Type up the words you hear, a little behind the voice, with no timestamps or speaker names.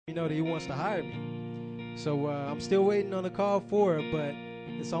me know that he wants to hire me. So I'm still waiting on the call for it, but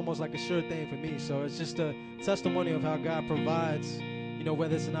it's almost like a sure thing for me. So it's just a testimony of how God provides,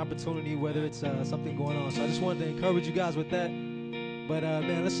 whether it's an opportunity, whether it's something going on. So I just wanted to encourage you guys with that. But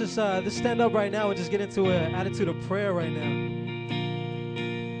man, let's stand up right now and just get into an attitude of prayer right now.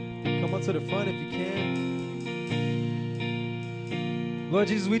 Come on to the front if you can. Lord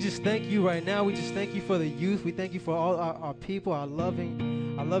Jesus, we just thank you right now. We just thank you for the youth. We thank you for all our people, our loving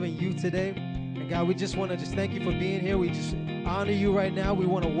youth today. And God, we just want to just thank you for being here. We just honor you right now. We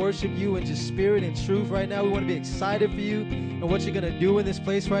want to worship you in just spirit and truth right now. We want to be excited for you and what you're going to do in this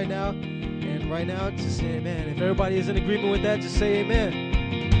place right now. And right now, just say amen. If everybody is in agreement with that, just say amen.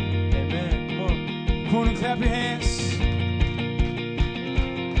 Amen. Come on. Come on and clap your hands.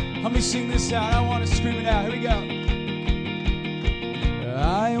 Let me sing this out. I want to scream it out. Here we go.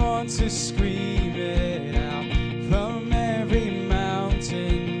 I want to scream it out from every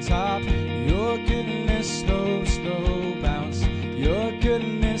mountaintop. Your goodness knows no bounds. Your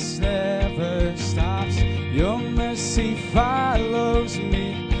goodness never stops. Your mercy follows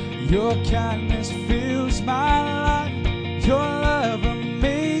me. Your kindness fills my life. Your love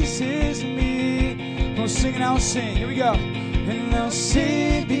amazes me. We'll sing and I'll sing. Here we go. And I'll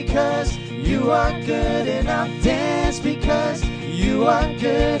sing because you are good, and I'll dance because you are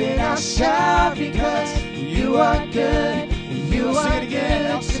good, and I'll shout because you are good. You are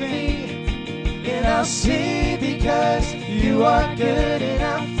good to me, and I'll sing because you are good, and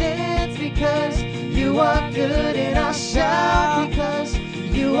I'll dance because you are good, and I'll shout because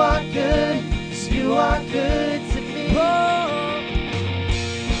you are good. You are good to me. Oh.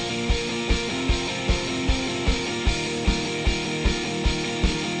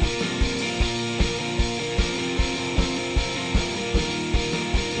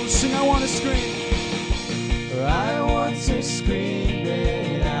 Sing, I want to scream. I want to scream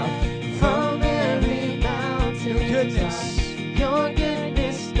it out from every mountain. Your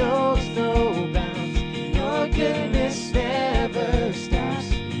goodness knows no bounds. Your goodness never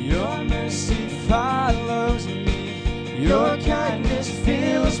stops. Your mercy follows me. Your kindness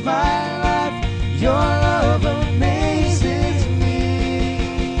fills my life. Your love amazes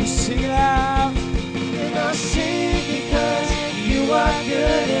me. We sing it out, and I'll sing because you are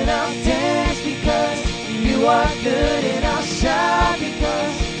good, and I'll dance because you are good, and I'll shout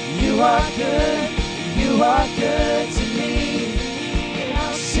because you are good. You are good to me, and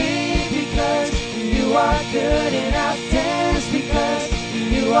I'll sing because you are good, and I'll dance because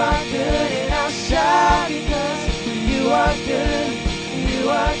you are good, and I'll shout because you are good. You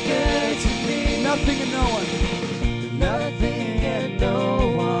are good to me. Nothing and no one. Nothing and no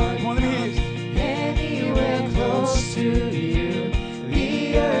one. Come on, let me hear you. Anywhere close to you.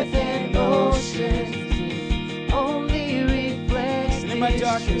 The earth and oceans only reflects in my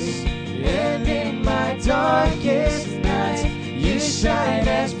darkest, and in my darkest nights, you shine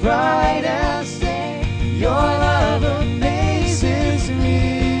as bright as day. Your love amazes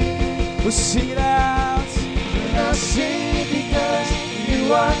me. We'll sing it out, and I'll sing because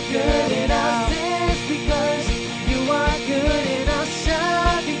you are good, and I'll dance because you are good, and I'll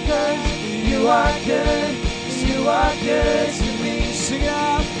shout because you are good. You are good to me. Sing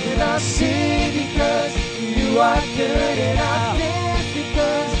out, and I'll sing because you are good, and I'll dance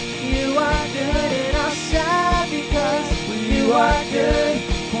because you are good, and I'll shout because you are good.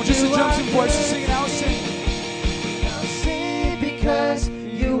 Come on, just the drums and voices, sing and I'll sing. I'll sing because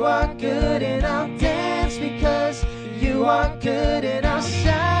you are good, and I'll dance because you are good, and I'll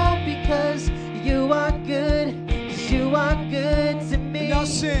shout because you are good. You are good to me. And I'll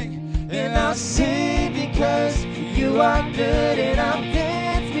sing. And I'll sing because you are good, and I'll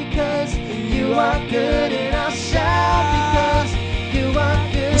dance because you are good, and I'll shout because you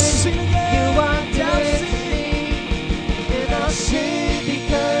are good. You are good to me. And I'll sing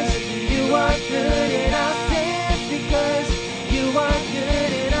because you are good, and I'll dance because you are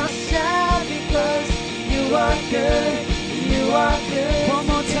good, and I'll shout because you are good. You are good. One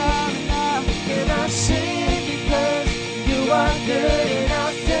more time now. And I'll sing because you are good, and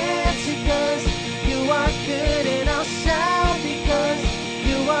I'll dance because you are good, and I'll shout because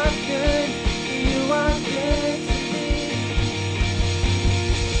you are good. You are good to me.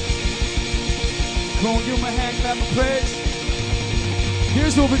 Come on, give him a hand clap of praise.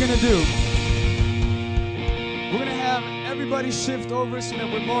 Here's what we're going to do. We're going to have everybody shift over so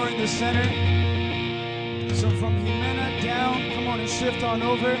that we're more in the center. So from Jimena down, come on and shift on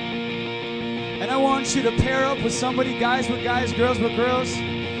over. And I want you to pair up with somebody, guys with guys, girls with girls.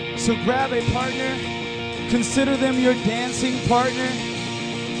 So grab a partner. Consider them your dancing partner.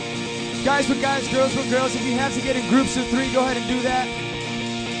 Guys with guys, girls with girls. If you have to get in groups of 3, go ahead and do that.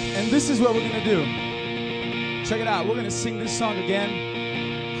 And this is what we're going to do. Check it out. We're going to sing this song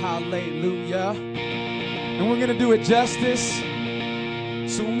again. Hallelujah. And we're going to do it justice.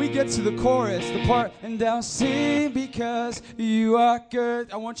 So when we get to the chorus, the part, and I'll sing because you are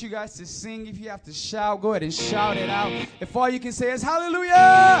good. I want you guys to sing. If you have to shout, go ahead and shout it out. If all you can say is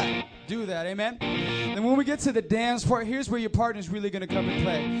hallelujah, do that, amen? And when we get to the dance part, here's where your partner's really going to come and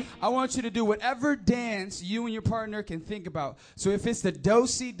play. I want you to do whatever dance you and your partner can think about. So if it's the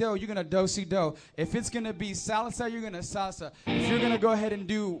do-si-do, you're going to do-si-do. If it's going to be salsa, you're going to salsa. If you're going to go ahead and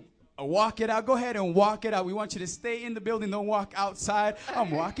do walk it out, go ahead and walk it out. We want you to stay in the building, don't walk outside.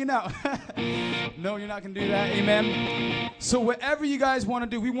 I'm walking out. No, you're not going to do that, amen? So whatever you guys want to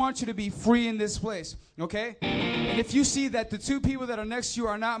do, we want you to be free in this place, okay? And if you see that the two people that are next to you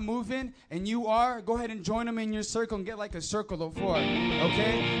are not moving and you are, go ahead and join them in your circle and get like a circle of four,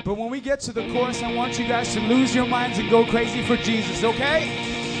 okay? But when we get to the chorus, I want you guys to lose your minds and go crazy for Jesus, okay?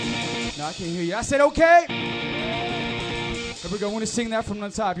 No, I can't hear you. I said okay. Here we go. I want to sing that from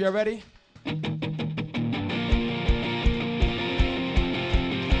the top. Y'all ready? When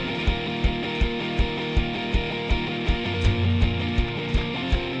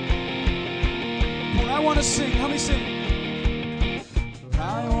I want to sing, help me sing.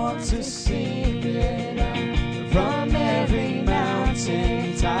 I want to sing it out from every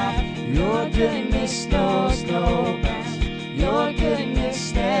mountain top. Your goodness knows no bounds. Your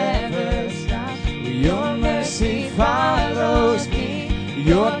goodness never stops. Your mercy follows me.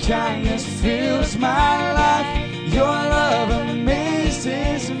 Your kindness fills my life. Your love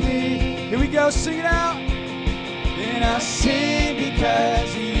amazes me. Here we go, sing it out. And I sing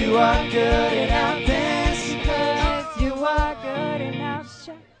because you are good, and I'll dance because you are good, and I'll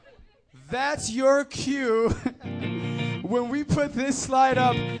shout. That's your cue. When we put this slide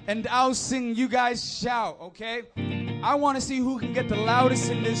up and I'll sing, you guys shout, okay? I want to see who can get the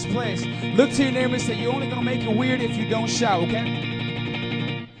loudest in this place. Look to your neighbor and say, you're only going to make it weird if you don't shout,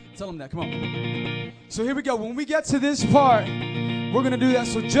 okay? Tell them that, come on. So here we go. When we get to this part, we're going to do that.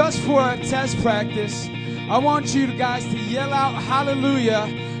 So just for a test practice, I want you guys to yell out hallelujah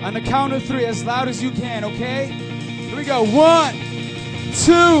on the count of 3 as loud as you can, okay? Here we go. 1,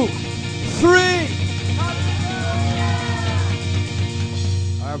 2, 3.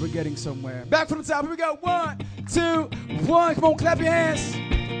 All right, we're getting somewhere. Back from the top. Here we go. 1, 2, 1. Come on, clap your hands.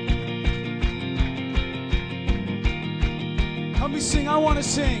 Help me sing. I want to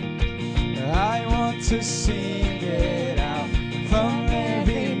sing. I want to sing it out from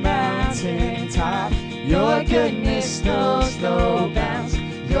every mountain top. Your goodness knows no bounds.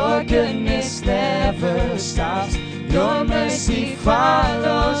 Your goodness never stops. Your mercy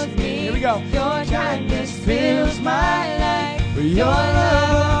follows me. Here we go. Your kindness fills my life. Your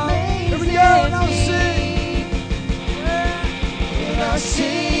love amazes me. Here we go. And I'll sing. And I'll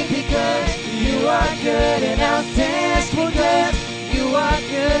sing because you are good, and I'll dance because you are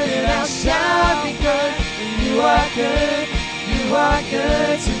good, and I'll shout because you are good. You are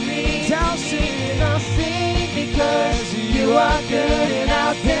good to me. I'll sing and I'll sing because you are good, and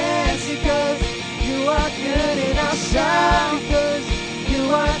I'll dance because you are good, and I'll shout because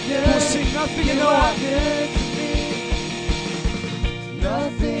you are good. We'll sing nothing and no one. Good to me.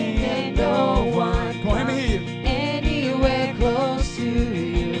 Nothing and no one. Come on, let me hear you. Anywhere close to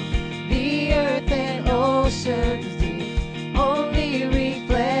you. The earth and oceans deep only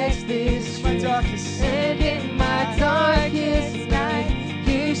reflects this truth. And in my darkest night,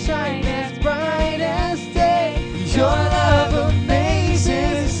 you shine as bright as day. Your love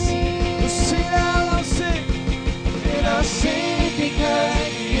amazes me. We'll sing out, I'll sing. And I'll sing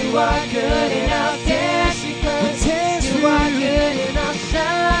because you are good, and I'll dance because you are good, and I'll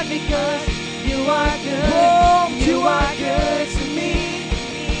shout because you are good. Oh, you are good to me.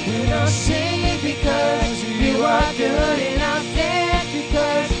 And I'll sing because you are good, and I'll dance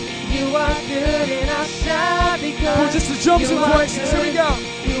because you are good, and I'll shout because oh, just the drums and voices. Here we go.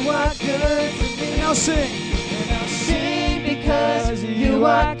 You are good to me. And I'll sing. And I'll sing because you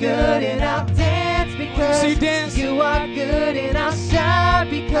are good, and I'll dance because you are good, and I'll shout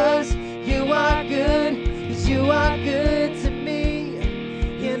because you are good, because you are good to me.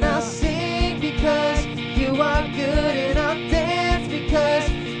 And I'll sing because you are good, and I'll dance because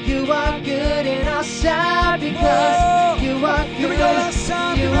you are good, and I'll shout because you are good, you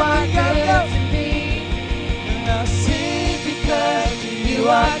are good to me. And I'll sing because you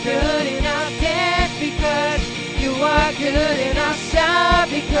are good, and I'll dance because you are good, and I'll shout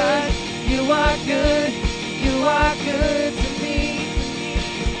because you are good to me.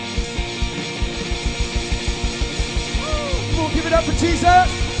 We'll give it up for Jesus.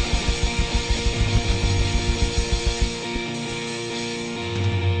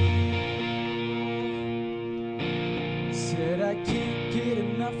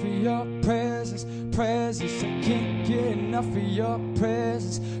 presence. I can't get enough of your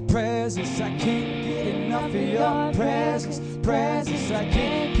presence. Presence, I can't get enough of your presence. Presence, I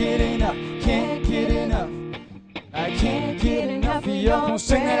can't get enough. Can't get enough. I can't get enough of your presence.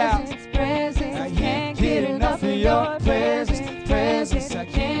 Sing that out. I can't get enough of your presence. Presence, I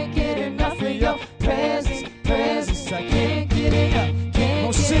can't get enough of your presence. Presence, I can't get enough.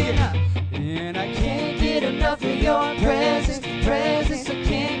 Can't sing it. And I can't get enough of your presence. Presence, I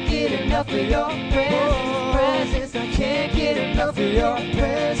can't get enough of your presence. Presence, I can't get enough of your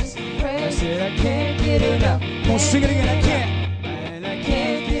presence. I said I can't get enough. Come on, sing it again. I can't. And I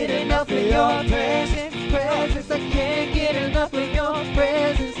can't get enough of your presence. Presence, I can't get enough of your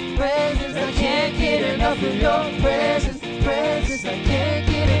presence. Presence, I can't get enough of your presence. Presence, I can't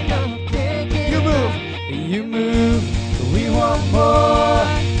get enough. Can't get enough. You move. You move. We want more.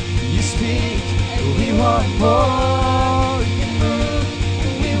 You speak. We want more. You move.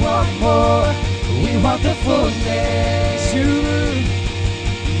 We want more. We want the fullness. You move.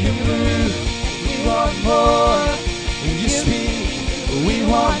 You move. We want more. You speak. We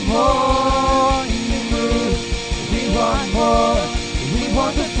want more. You move. We want more. We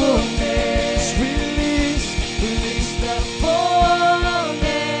want the fullness. Release. Release the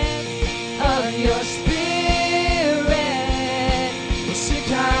fullness of your spirit.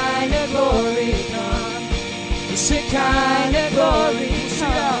 Shekinah glory come. Shekinah glory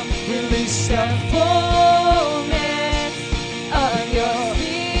come. Release the fullness of your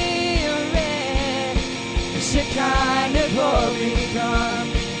spirit. Shekinah glory come.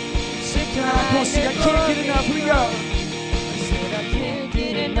 Shekinah. I can't get enough. Here we go. I said I can't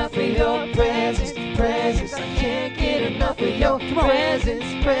get enough of your presence. Presence. I can't get enough of your presence.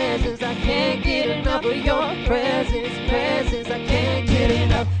 Presence. I can't get enough of your presence. Presence. I can't get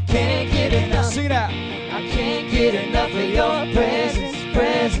enough. Can't get enough. Sing it out. I can't get enough of your presence.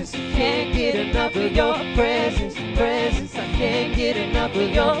 Presence. I can't get enough of your presence. Presence. I can't get enough of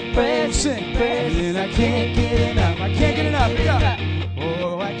your presence. Presence. I can't get enough. I can't get enough.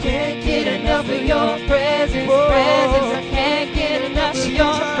 Oh, I can't get enough of your presence. Presence. I can't get enough of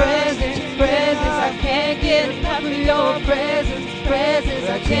your presence. Presence. I can't get enough of your presence. Presence.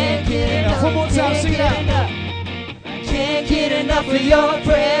 I can't get enough. One more time, sing it out. Can't get enough of your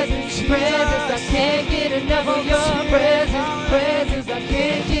presence. Presence. I can't get enough of your presence. Presence. I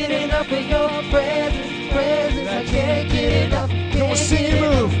can't get enough of your presence. Presence. I can't get enough. Come on, sing, you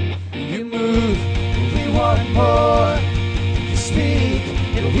move. You move. We want more. You speak,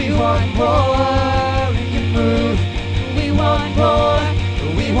 and we want more. You move. We want more.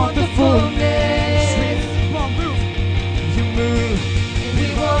 We want the fullness. Come on, move. You move. We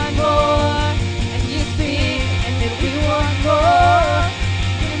want more. And you speak, and then we want more.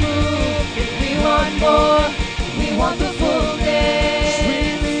 You move, and we want more. We want the fullness.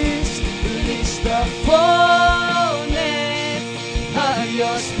 Release, release the fullness of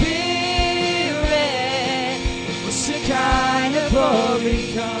your spirit. Shekinah glory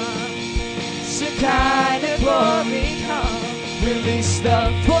come. Shekinah glory come. Release the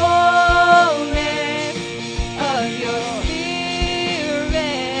fullness of your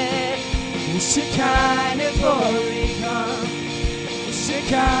spirit. Shekinah glory come.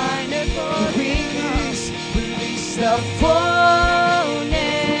 Shekinah glory come. Release the fullness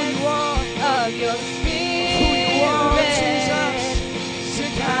of your spirit.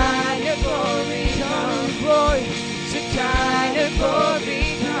 Shekinah glory come. Shekinah glory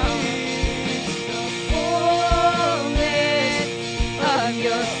come. The fullness of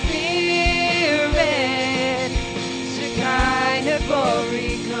your spirit. Shekinah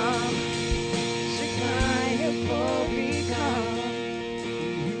glory come. Shekinah glory come.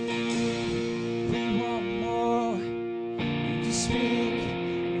 We want more. You speak.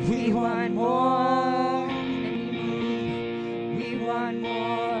 We want more. And you move. We want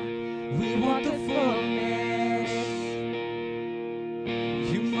more. We want the fullness.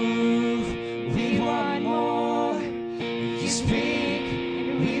 You move. We want more. You speak.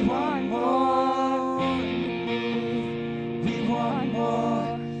 We want more. We want more.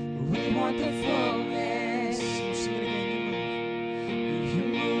 We want the fullness. Sing it again. You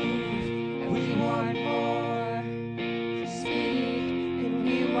move. We want more. You speak. And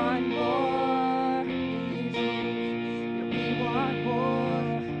we want more.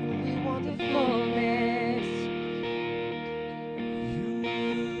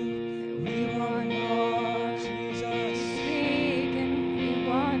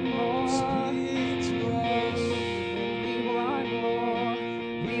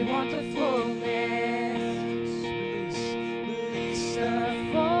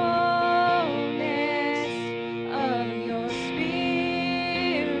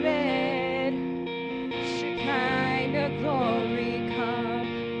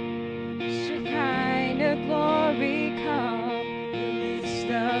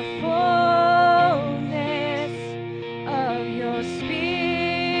 the fullness of your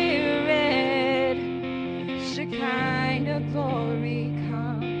spirit. Shekinah glory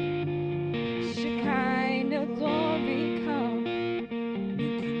come. Shekinah glory come.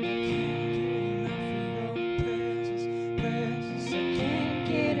 I can't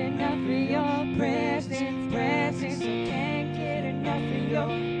get enough of your presence, presence. I can't get enough of your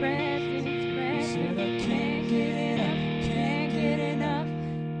presence, presence. I can't get enough, can't get enough.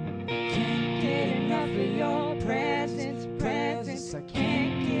 Can't get enough of your presence, presence. I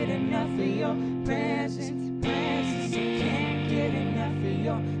can't get enough of your presence, presence. I can't get enough of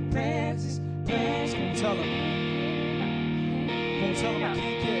your presence, presence. Come tell him. Come tell him I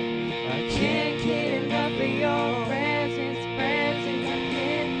can't get. I can't get enough of your presence, presence. I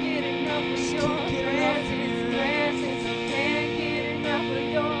can't get enough of your presence, presence. I can't get enough of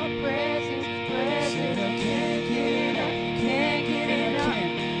your presence, presence. I can't get enough, can't get enough.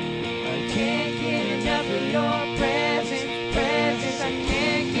 I can't get enough of your presence, presence. I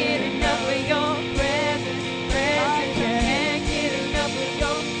can't get enough of your presence, presence. I can't get enough of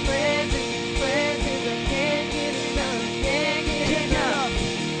your presence, presence. I can't get enough, can't get enough.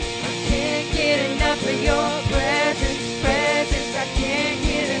 I can't get enough of your presence, presence. I can't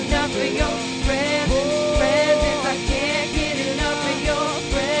get enough of your presence, presence. I can't get enough of your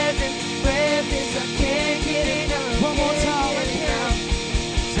presence, presence. I can't get enough. One more time, right now.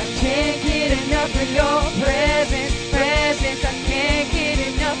 I can't get enough of your presence, presence. I can't get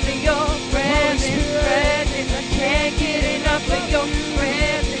enough of your presence, presence. I can't get enough of your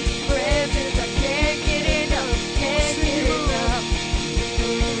presence, presence. I can't get enough, can't get enough.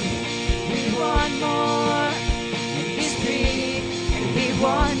 We want more, and you speak, and we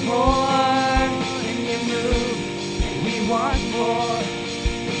want more, and you move, and we want more.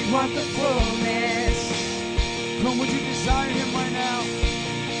 We want the fullness. Come, would you desire him right now?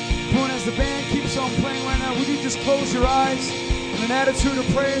 Come on, as the band keeps on playing right now, would you just close your eyes in an attitude of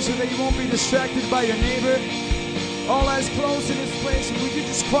prayer so that you won't be distracted by your neighbor? All eyes closed in this place, and would you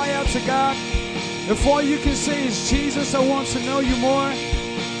just cry out to God? If all you can say is, Jesus, I want to know you more.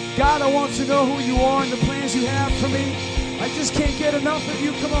 God, I want to know who you are and the plans you have for me. I just can't get enough of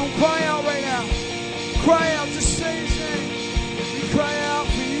you. Come on, cry out right now. Cry out, just say his name. We cry out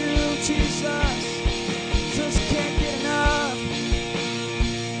for you, Jesus. Just can't get enough.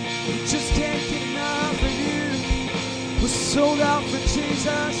 We just can't get enough of you. We're sold out for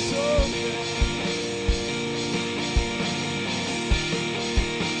Jesus. So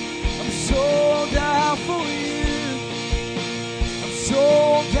I'm sold out for you. I'm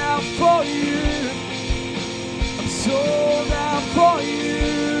sold out for you. I'm sold out for you.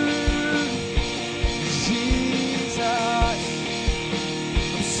 Jesus.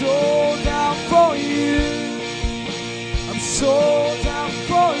 I'm sold out for you. I'm sold out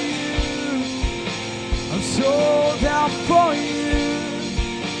for you. I'm sold out for you.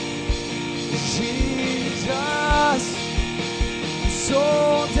 Jesus. I'm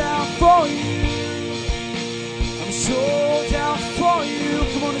sold out for you. I'm sold out for you.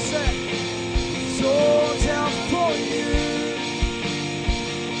 Come on and say it. I'm sold out for you.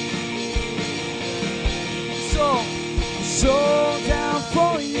 I'm sold out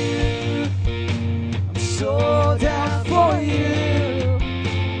for you. I'm sold out for you.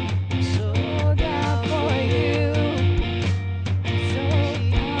 Sold out for you.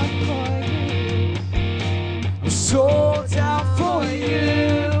 Sold out for you. I'm sold out for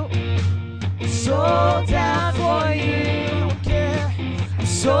you. I'm sold out for you. I don't care. I'm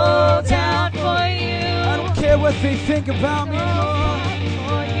sold out for you. I don't care what they think about me. Lord.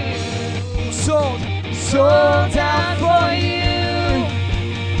 I'm sold out for you.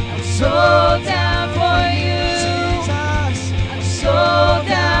 I'm sold out for you. Jesus. I'm sold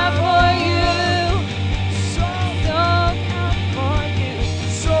out for you. Sold out for you.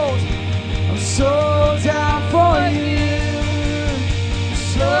 I'm sold out for you.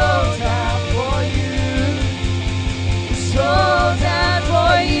 Sold out for you. Sold out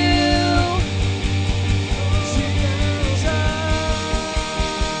for you.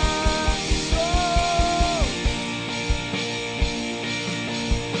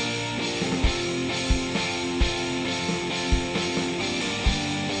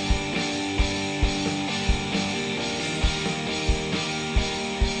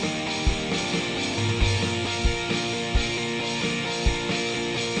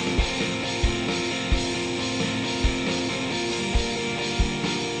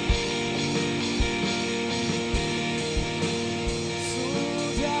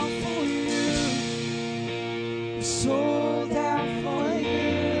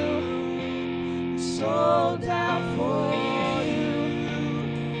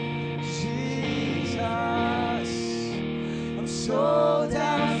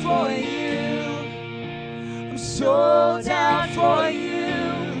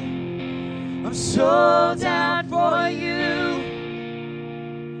 sold out for you,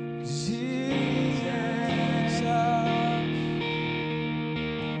 Jesus.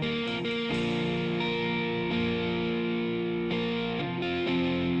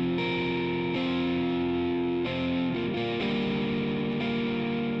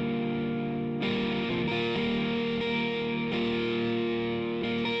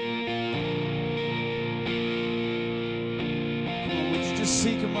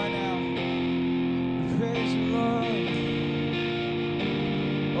 Seek him right now. Praise the Lord.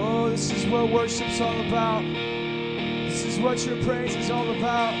 Oh, this is what worship's all about. This is what your praise is all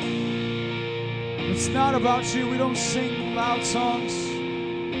about. It's not about you. We don't sing loud songs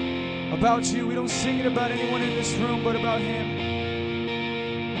about you. We don't sing it about anyone in this room but about him.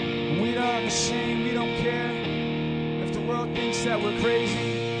 And we don't ashamed. We don't care if the world thinks that we're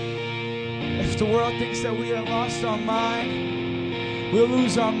crazy. If the world thinks that we have lost our mind. We'll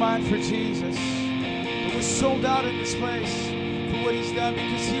lose our mind for Jesus. But we're sold out in this place for what he's done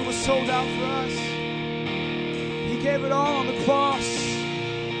because he was sold out for us. He gave it all on the cross.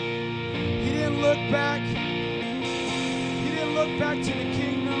 He didn't look back. He didn't look back to the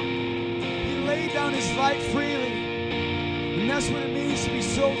kingdom. He laid down his life freely. And that's what it means to be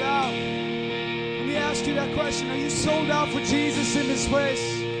sold out. Let me ask you that question. Are you sold out for Jesus in this place?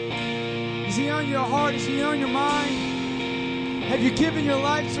 Is he on your heart? Is he on your mind? Have you given your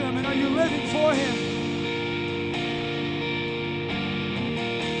life to him, and are you living for him?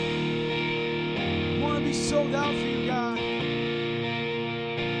 I want to be sold out for you, God. I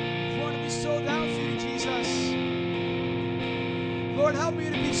want to be sold out for you, Jesus. Lord, help me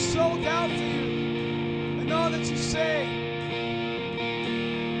to be sold out for you and all that you say.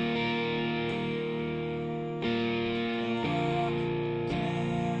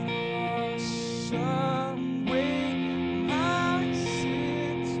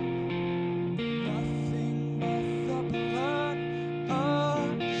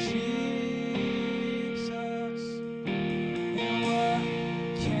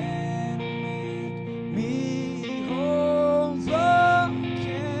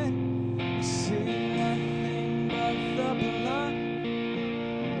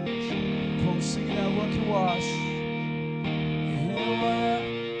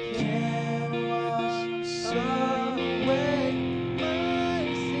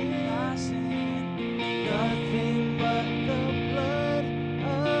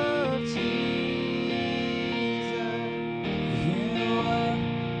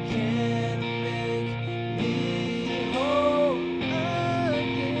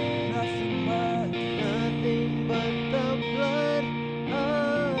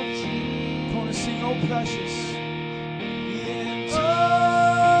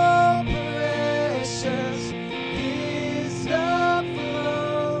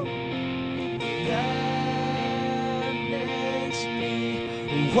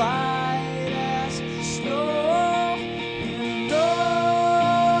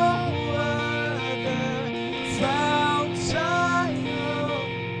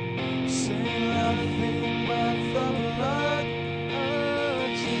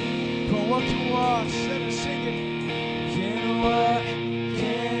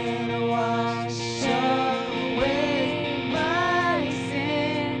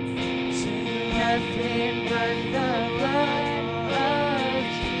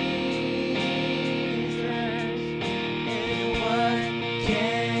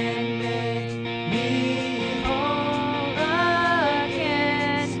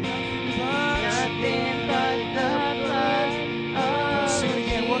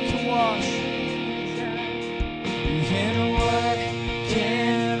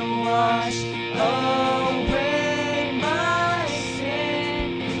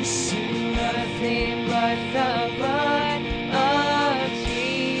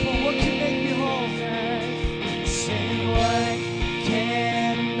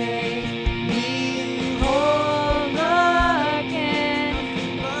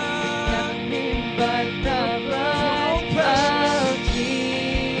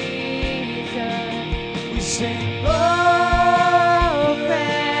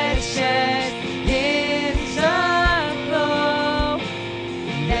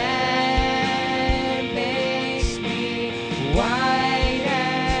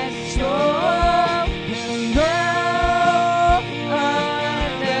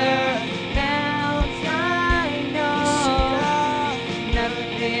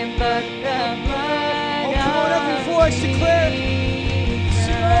 voice declare,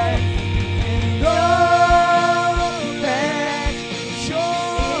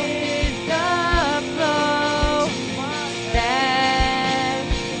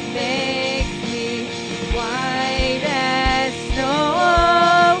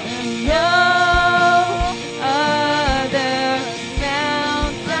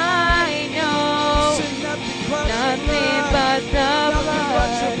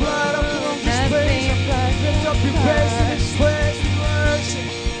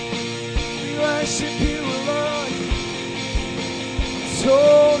 worship you, Lord.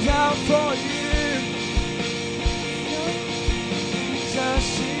 Sold out for you.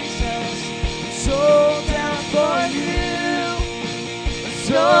 Jesus, Jesus. Sold out for you.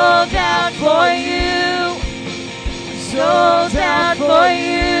 Sold out for you. Sold out for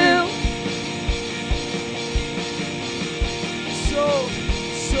you. Sold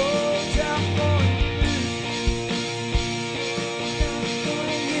out for you.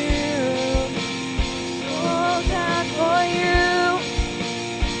 Sold out for you.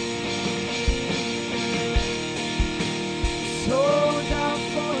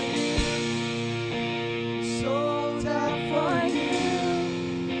 Sold out for you. Sold out for you.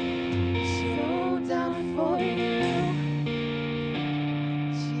 Sold out for you.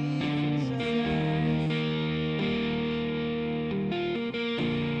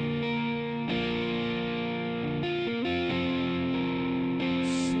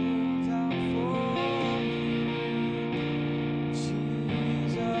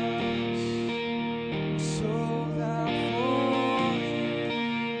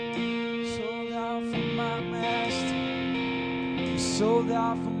 Sold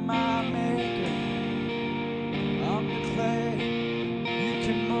out for my maker. I'm the clay. You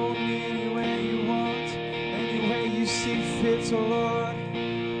can mold me any way you want, any way you see fit, oh Lord.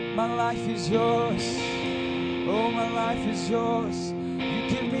 My life is yours. Oh, my life is yours. You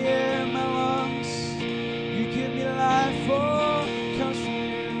give me air in my lungs. You give me life. Oh, it comes from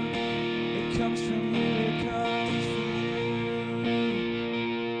you. It comes from you. It comes from you.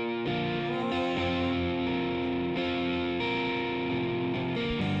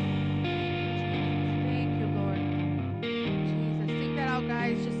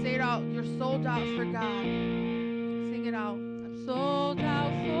 You're sold out for God. Sing it out. I'm sold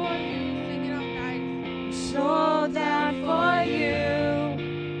out for you. Sing it out, guys. Sold out for you.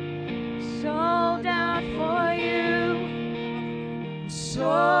 Sold out for you.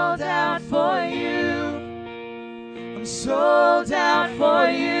 Sold out for you. I'm sold out for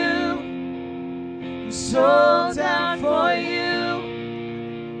you. I'm sold out for you.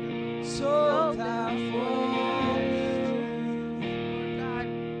 Sold out for you.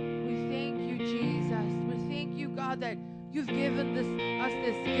 That you've given us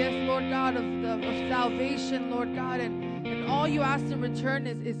this gift, Lord God, of salvation, Lord God, and all you ask in return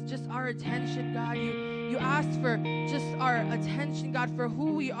is just our attention, God. You ask for just our attention, God, for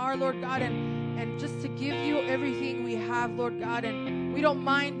who we are, Lord God, and just to give you everything we have, Lord God. And we don't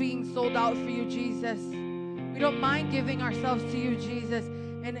mind being sold out for you, Jesus. We don't mind giving ourselves to you, Jesus,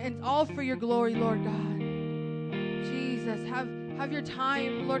 and all for your glory, Lord God. Jesus, have your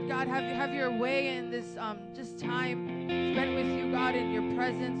time, Lord God. Have your way in this just time spent with you, God, in your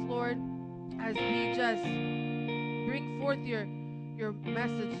presence, Lord, as we just bring forth your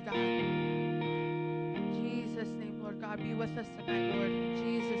message, God. In Jesus' name, Lord God, be with us tonight, Lord. In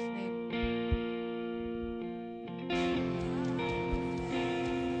Jesus' name.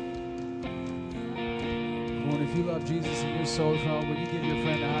 Come on, if you love Jesus in your soul, would you give your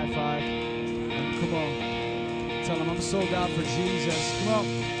friend a high five? And come on. Tell him I'm sold out for Jesus. Come on.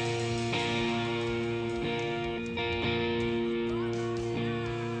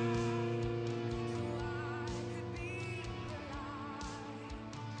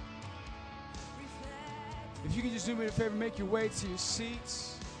 If you can just do me a favor, make your way to your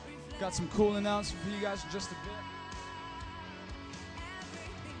seats. Got some cool announcements for you guys in just a bit.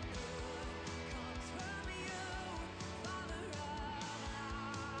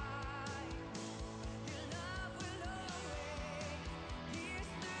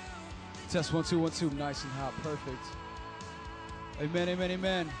 Test 1 2 1 2, nice and hot, perfect. Amen, amen,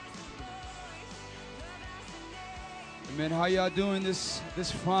 amen. Amen. How y'all doing this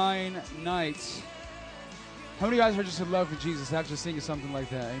fine night? How many of you guys are just in love with Jesus after singing something like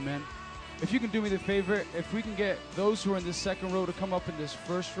that? Amen. If you can do me the favor, if we can get those who are in this second row to come up in this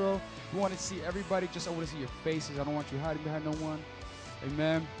first row, we want to see everybody. Just I want to see your faces. I don't want you hiding behind no one.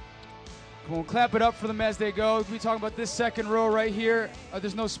 Amen. Come on, clap it up for them as they go. We talking about this second row right here.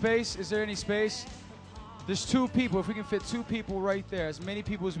 There's no space. Is there any space? There's 2 people. If we can fit 2 people right there, as many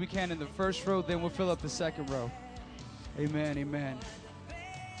people as we can in the first row, then we'll fill up the second row. Amen, amen.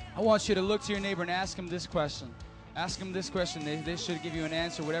 I want you to look to your neighbor and ask him this question. Ask them this question. They should give you an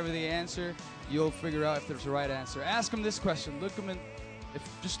answer. Whatever they answer, you'll figure out if there's the right answer. Ask them this question. Look them in.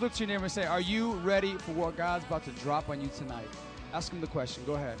 Just look to your neighbor and say, are you ready for what God's about to drop on you tonight? Ask them the question.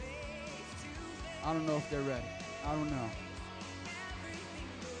 Go ahead. I don't know if they're ready. I don't know.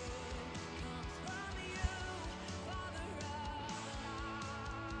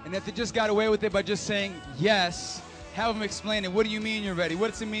 And if they just got away with it by just saying yes, have them explain it. What do you mean you're ready?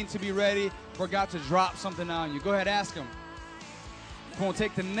 What does it mean to be ready for God to drop something on you? Go ahead, ask them. Come on,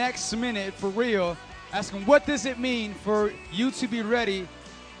 take the next minute for real. Ask them, what does it mean for you to be ready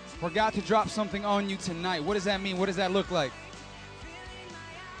for God to drop something on you tonight? What does that mean? What does that look like?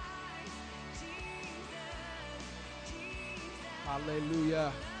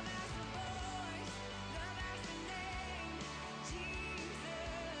 Hallelujah.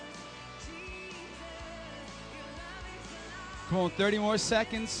 Come on, 30 more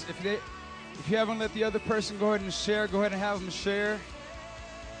seconds. If you haven't let the other person go ahead and share, go ahead and have them share.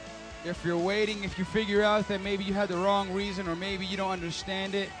 If you're waiting, if you figure out that maybe you had the wrong reason or maybe you don't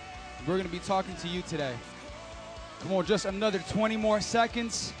understand it, we're going to be talking to you today. Come on, just another 20 more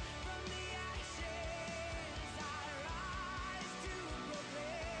seconds.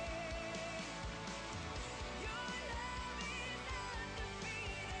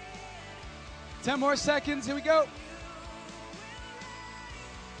 Ten more seconds. Here we go.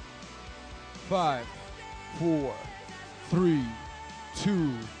 5, 4, 3,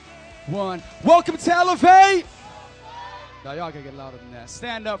 2, 1. Welcome to Elevate. Now, y'all gotta get louder than that.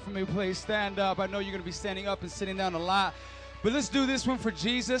 Stand up for me, please. Stand up. I know you're gonna be standing up and sitting down a lot, but let's do this one for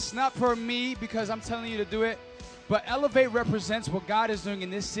Jesus, not for me because I'm telling you to do it, but Elevate represents what God is doing in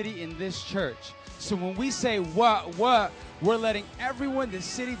this city, in this church. So when we say what, we're letting everyone, this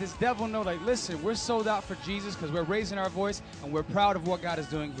city, this devil know, like, listen, we're sold out for Jesus because we're raising our voice and we're proud of what God is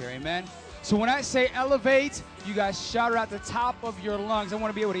doing here. Amen. So when I say elevate, you guys shout it at the top of your lungs. I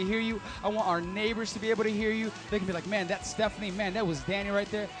want to be able to hear you. I want our neighbors to be able to hear you. They can be like, man, that's Stephanie. Man, that was Danny right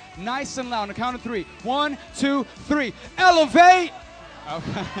there. Nice and loud. On the count of 3. 1, 2, 3. Elevate.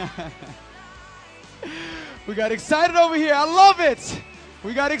 Okay. We got excited over here. I love it.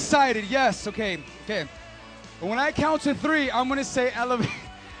 We got excited. Yes. Okay. But when I count to 3, I'm going to say elevate.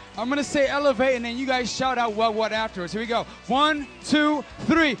 I'm going to say elevate, and then you guys shout out what afterwards. Here we go. 1, 2,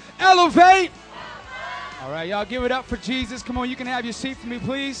 3. Elevate. All right, y'all give it up for Jesus. Come on, you can have your seat for me,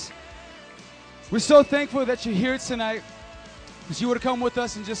 please. We're so thankful that you're here tonight, because you would have come with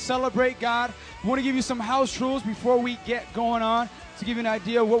us and just celebrate God. We want to give you some house rules before we get going on to give you an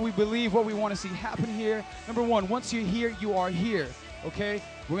idea of what we believe, what we want to see happen here. Number 1, once you're here, you are here, okay?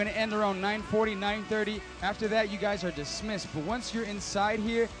 We're going to end around 9:40, 9:30. After that, you guys are dismissed. But once you're inside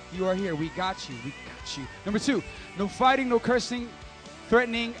here, you are here. We got you. We got you. Number 2, no fighting, no cursing,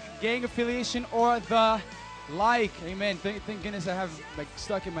 threatening, gang affiliation, or the like. Amen. Thank goodness I have like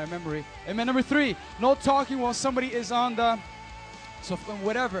stuck in my memory. Amen. Number 3, no talking while somebody is on the... So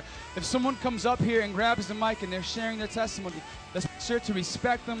whatever. If someone comes up here and grabs the mic and they're sharing their testimony, let's be sure to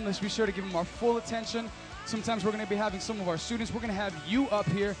respect them. Let's be sure to give them our full attention. Sometimes we're going to be having some of our students. We're going to have you up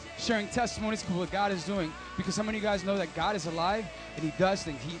here sharing testimonies of what God is doing. Because how many of you guys know that God is alive and He does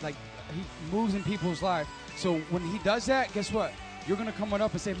things? He moves in people's lives. So when He does that, guess what? You're going to come on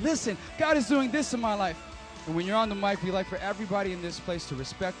up and say, listen, God is doing this in my life. And when you're on the mic, we like for everybody in this place to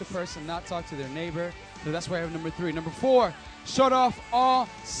respect the person, not talk to their neighbor. So that's why I have number 3. Number 4, shut off all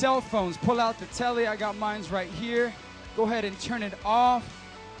cell phones. Pull out the telly. I got mine right here. Go ahead and turn it off.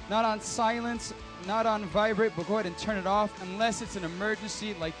 Not on silence, not on vibrate, but go ahead and turn it off unless it's an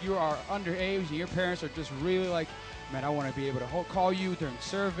emergency, like you are underage and your parents are just really like, man, I want to be able to call you during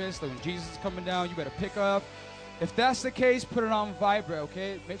service, like when Jesus is coming down, you better pick up. If that's the case, put it on vibrate,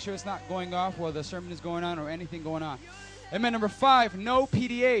 okay? Make sure it's not going off while the sermon is going on or anything going on. Amen. Number 5, no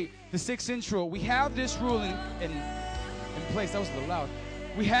PDA, the 6-inch rule. We have this rule in place. That was a little loud.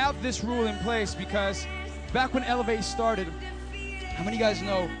 We have this rule in place because back when Elevate started, how many of you guys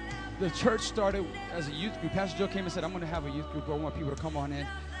know the church started as a youth group? Pastor Joe came and said, I'm going to have a youth group where I want people to come on in.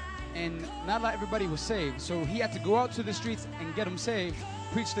 And not everybody was saved. So he had to go out to the streets and get them saved,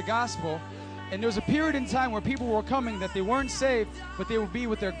 preach the gospel. And there was a period in time where people were coming that they weren't saved, but they would be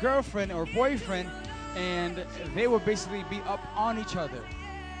with their girlfriend or boyfriend, and they would basically be up on each other.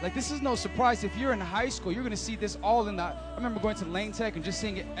 Like, this is no surprise. If you're in high school, you're going to see this all in the... I remember going to Lane Tech and just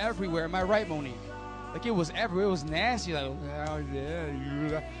seeing it everywhere. Am I right, Monique? Like, it was everywhere. It was nasty. Like,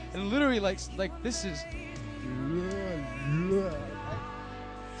 and literally, like this is...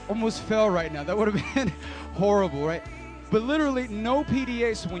 Almost fell right now. That would have been horrible, right? But literally, no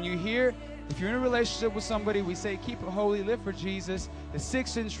PDA. So when you hear... If you're in a relationship with somebody, we say, keep it holy, live for Jesus. The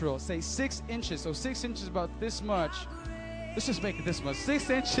 6-inch rule. Say 6 inches. So 6 inches is about this much. Let's just make it this much. 6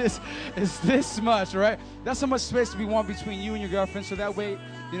 inches is this much, right? That's how much space we want between you and your girlfriend. So that way,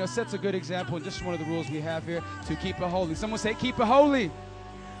 sets a good example. And just one of the rules we have here to keep it holy. Someone say, keep it holy.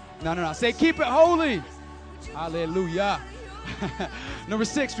 No. Say, keep it holy. Hallelujah. Number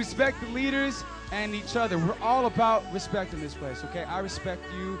 6, respect the leaders and each other. We're all about respect in this place, okay? I respect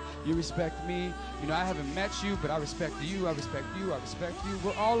you, you respect me. You know, I haven't met you, but I respect you, I respect you, I respect you.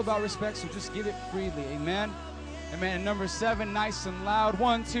 We're all about respect, so just give it freely, amen? Amen. And number 7, nice and loud.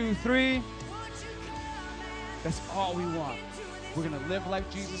 1, 2, 3. That's all we want. We're going to live like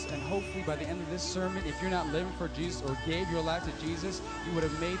Jesus, and hopefully by the end of this sermon, if you're not living for Jesus or gave your life to Jesus, you would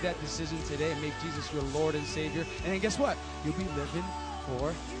have made that decision today and make Jesus your Lord and Savior. And then guess what? You'll be living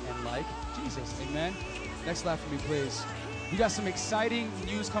for and like Jesus. Amen? Next slide for me, please. We got some exciting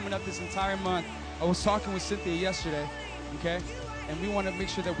news coming up this entire month. I was talking with Cynthia yesterday, okay? And we want to make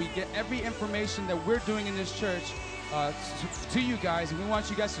sure that we get every information that we're doing in this church to you guys, and we want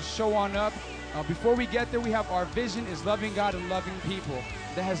you guys to show on up. Before we get there, we have our vision is loving God and loving people.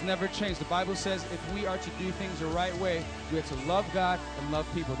 That has never changed. The Bible says if we are to do things the right way, we have to love God and love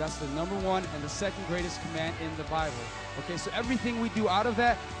people. That's the number 1 and the second greatest command in the Bible. Okay, so everything we do out of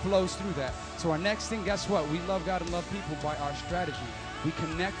that flows through that. So our next thing, guess what? We love God and love people by our strategy. We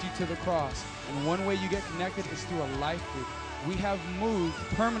connect you to the cross. And one way you get connected is through a life group. We have moved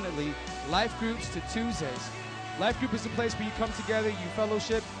permanently life groups to Tuesdays. Life group is a place where you come together, you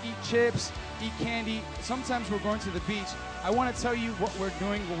fellowship, eat chips, eat candy. Sometimes we're going to the beach. I want to tell you what we're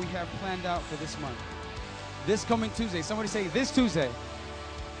doing, what we have planned out for this month. This coming Tuesday, somebody say this Tuesday.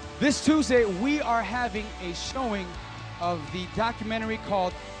 This Tuesday, we are having a showing of the documentary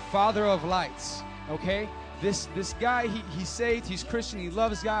called Father of Lights, okay? This guy, he's saved, he's Christian, he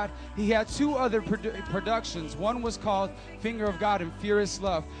loves God. He had 2 other productions. One was called Finger of God and Furious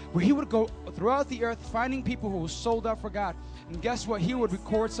Love, where he would go throughout the earth finding people who were sold out for God. And guess what? He would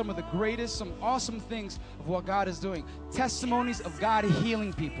record some of the greatest, some awesome things of what God is doing. Testimonies of God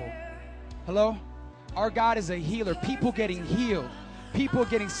healing people. Hello? Our God is a healer. People getting healed. People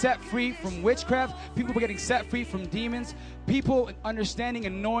getting set free from witchcraft. People getting set free from demons. People understanding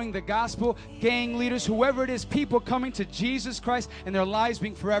and knowing the gospel. Gang leaders, whoever it is, people coming to Jesus Christ and their lives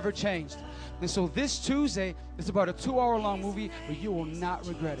being forever changed. And so this Tuesday, it's about a 2-hour-long movie, but you will not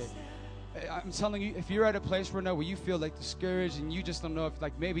regret it. I'm telling you, if you're at a place right now where you feel like discouraged and you just don't know if,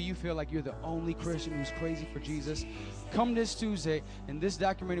 like, maybe you feel like you're the only Christian who's crazy for Jesus, come this Tuesday, and this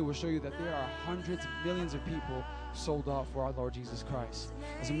documentary will show you that there are hundreds, millions of people sold out for our Lord Jesus Christ.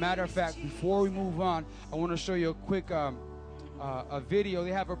 As a matter of fact, before we move on, I want to show you a quick a video.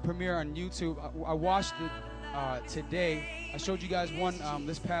 They have a premiere on YouTube. I watched it today. I showed you guys one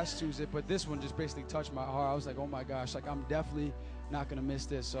this past Tuesday, but this one just basically touched my heart. I was like, oh my gosh, like I'm definitely not going to miss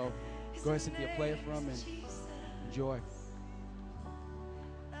this. So go ahead, Cynthia, play it for them and enjoy.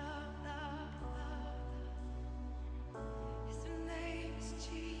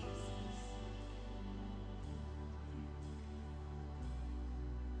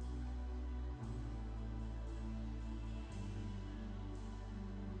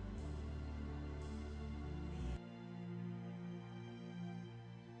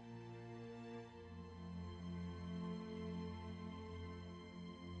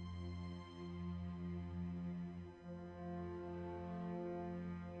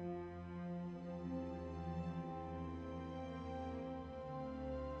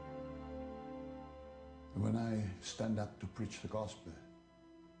 When I stand up to preach the gospel,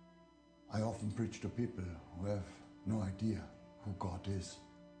 I often preach to people who have no idea who God is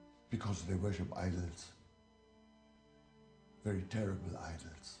because they worship idols, very terrible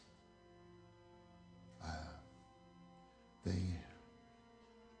idols. They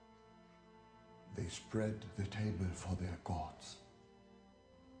spread the table for their gods.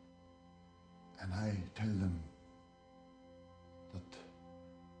 And I tell them that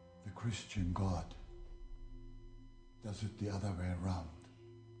the Christian God does it the other way around.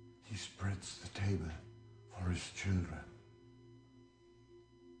 He spreads the table for his children.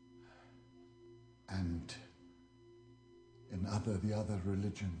 And in the other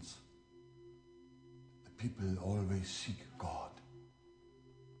religions, the people always seek God.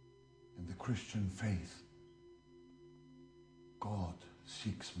 In the Christian faith, God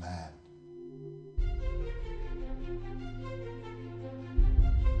seeks man.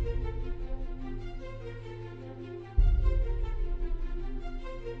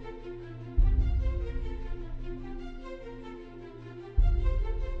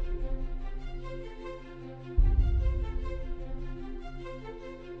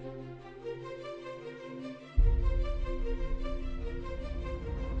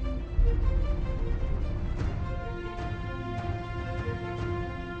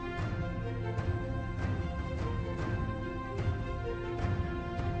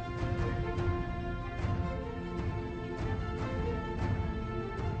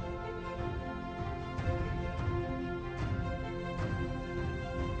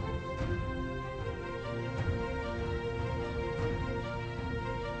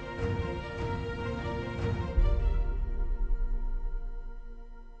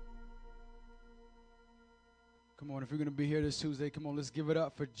 Come on, if you're going to be here this Tuesday, come on, let's give it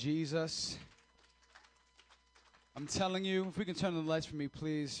up for Jesus. I'm telling you, if we can turn the lights for me,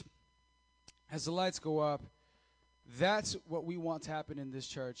 please. As the lights go up, that's what we want to happen in this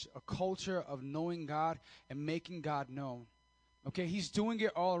church, a culture of knowing God and making God known. Okay, he's doing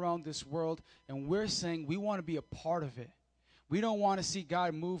it all around this world, and we're saying we want to be a part of it. We don't want to see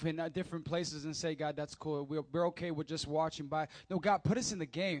God move in different places and say, God, that's cool. We're okay with just watching by. No, God, put us in the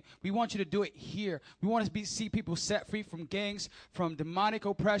game. We want you to do it here. We want to see people set free from gangs, from demonic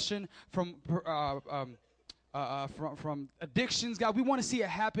oppression, from addictions. God, we want to see it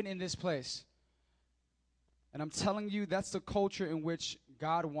happen in this place. And I'm telling you, that's the culture in which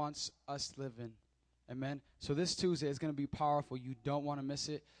God wants us to live in. Amen. So this Tuesday is going to be powerful. You don't want to miss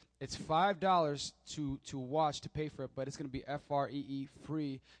it. It's $5 to watch, to pay for it, but it's going to be FREE,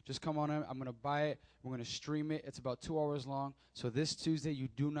 free. Just come on in. I'm going to buy it. We're going to stream it. It's about 2 hours long. So this Tuesday, you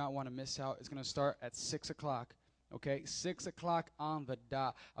do not want to miss out. It's going to start at 6 o'clock, okay? 6 o'clock on the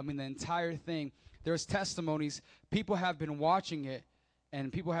dot. I mean, the entire thing. There's testimonies. People have been watching it,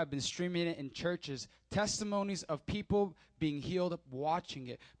 and people have been streaming it in churches. Testimonies of people being healed watching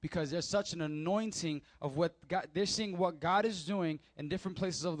it, because there's such an anointing of what God, they're seeing what God is doing in different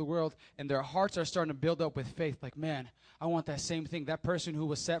places of the world, and their hearts are starting to build up with faith. Like, man, I want that same thing. That person who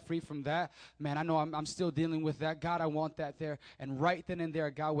was set free from that, man, I know I'm still dealing with that. God, I want that there. And right then and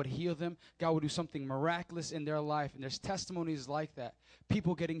there, God would heal them. God would do something miraculous in their life. And there's testimonies like that.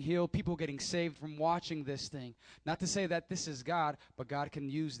 People getting healed, people getting saved from watching this thing. Not to say that this is God, but God can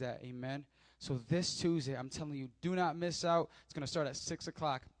use that. Amen. So this Tuesday, I'm telling you, do not miss out. It's going to start at 6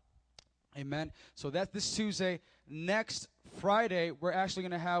 o'clock. Amen. So that's this Tuesday. Next Friday, we're actually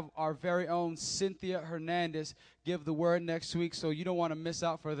going to have our very own Cynthia Hernandez give the word next week. So you don't want to miss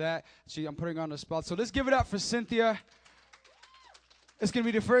out for that. I'm putting her on the spot. So let's give it up for Cynthia. It's going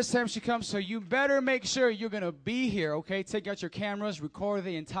to be the first time she comes, so you better make sure you're going to be here, okay? Take out your cameras, record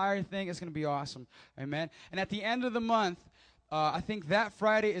the entire thing. It's going to be awesome. Amen. And at the end of the month, I think that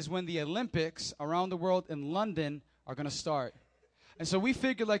Friday is when the Olympics around the world in London are going to start. And so we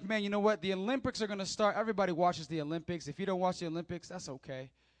figured, like, man, you know what? The Olympics are going to start. Everybody watches the Olympics. If you don't watch the Olympics, that's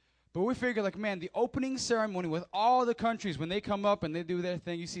okay. But we figured, like, man, the opening ceremony with all the countries, when they come up and they do their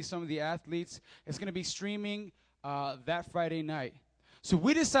thing, you see some of the athletes, it's going to be streaming that Friday night. So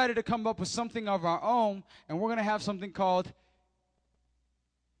we decided to come up with something of our own, and we're going to have something called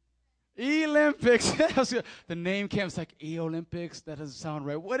E-Olympics. The name came, it's like E-Olympics. That doesn't sound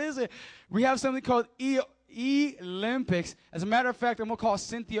right. What is it? We have something called E-Olympics. As a matter of fact, I'm going to call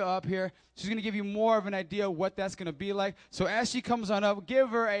Cynthia up here. She's going to give you more of an idea of what that's going to be like. So as she comes on up, give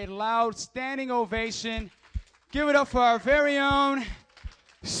her a loud standing ovation. Give it up for our very own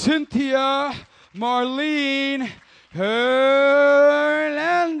Cynthia Marlene Hernandez.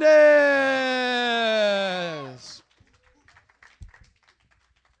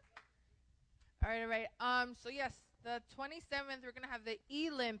 All right. So yes, the 27th we're gonna have the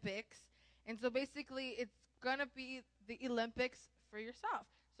E-Olympics, and so basically it's gonna be the Olympics for yourself.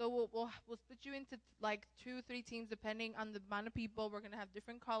 So we'll split you into like 2-3 teams depending on the amount of people. We're gonna have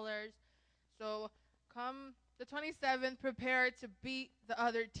different colors. So come the 27th, prepare to beat the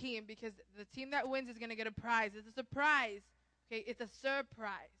other team, because the team that wins is gonna get a prize. It's a surprise. Okay, it's a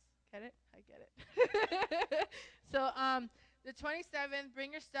surprise. Get it? I get it. So the 27th,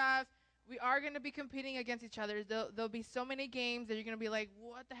 bring your stuff. We are going to be competing against each other. There'll be so many games that you're going to be like,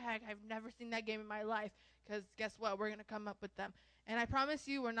 what the heck? I've never seen that game in my life. Because guess what? We're going to come up with them. And I promise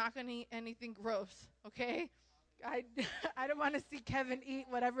you, we're not going to eat anything gross, okay? I don't want to see Kevin eat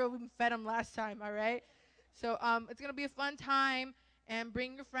whatever we fed him last time, all right? So it's going to be a fun time. And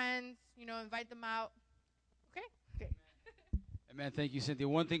bring your friends, invite them out. Okay? Okay. Amen. Thank you, Cynthia.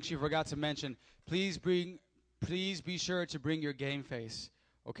 One thing she forgot to mention, please be sure to bring your game face,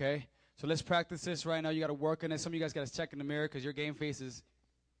 okay? So let's practice this right now. You got to work on it. Some of you guys got to check in the mirror because your game faces.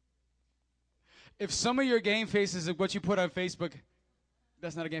 If some of your game faces are what you put on Facebook,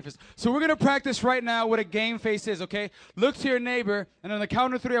 that's not a game face. So we're going to practice right now what a game face is, okay? Look to your neighbor, and on the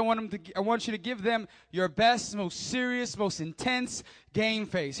count of 3, I want you to give them your best, most serious, most intense game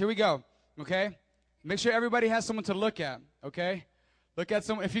face. Here we go, okay? Make sure everybody has someone to look at, okay? Look at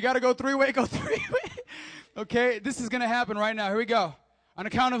someone. If you got to go 3-way, go 3-way. Okay? This is going to happen right now. Here we go. On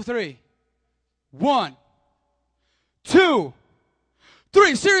the count of 3. 1, 2,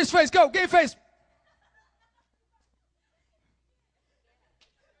 3. Serious face. Go. Game face.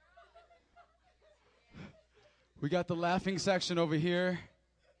 We got the laughing section over here.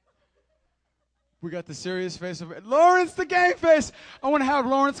 We got the serious face over here. Lawrence, the game face. I want to have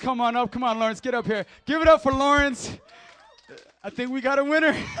Lawrence come on up. Come on, Lawrence. Get up here. Give it up for Lawrence. I think we got a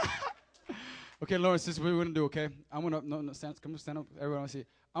winner. Okay, Lawrence, this is what we're gonna do. Okay, I'm gonna no stand up. Everyone wanna see.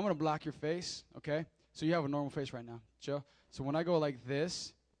 I'm gonna block your face. Okay, so you have a normal face right now, Joe. So when I go like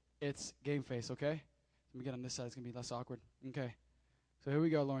this, it's game face. Okay, let me get on this side. It's gonna be less awkward. Okay, so here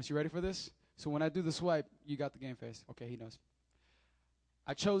we go, Lawrence. You ready for this? So when I do the swipe, you got the game face. Okay, he knows.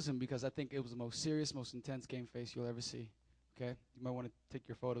 I chose him because I think it was the most serious, most intense game face you'll ever see. Okay, you might want to take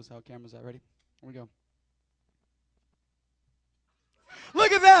your photos. How cameras are ready? Here we go.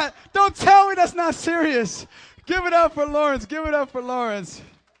 Look at that! Don't tell me that's not serious. Give it up for Lawrence. Give it up for Lawrence.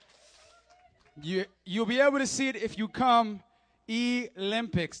 You'll be able to see it if you come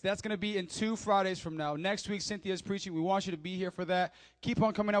Olympics. That's going to be in 2 Fridays from now. Next week, Cynthia's preaching. We want you to be here for that. Keep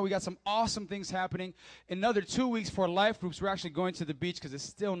on coming out. We got some awesome things happening. In another 2 weeks for life groups, we're actually going to the beach because it's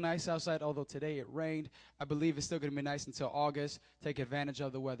still nice outside, although today it rained. I believe it's still going to be nice until August. Take advantage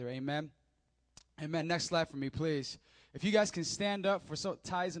of the weather. Amen. Amen. Next slide for me, please. If you guys can stand up for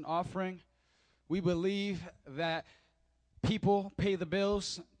tithes and offering, we believe that people pay the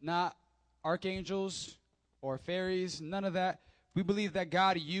bills, not archangels or fairies, none of that. We believe that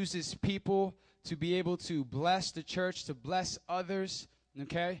God uses people to be able to bless the church, to bless others,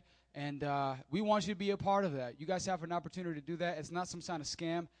 okay? And we want you to be a part of that. You guys have an opportunity to do that. It's not some kind of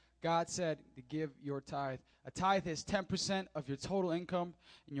scam. God said to give your tithe. A tithe is 10% of your total income,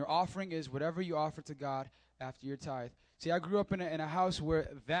 and your offering is whatever you offer to God after your tithe. See, I grew up in a house where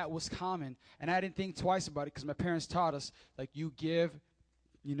that was common, and I didn't think twice about it because my parents taught us, like, you give,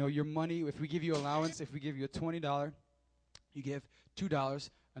 your money. If we give you allowance, if we give you a $20, you give $2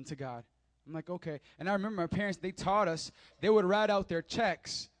 unto God. I'm like, okay. And I remember my parents, they taught us, they would write out their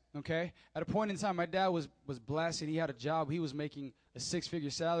checks, okay? At a point in time, my dad was blessed, and he had a job. He was making a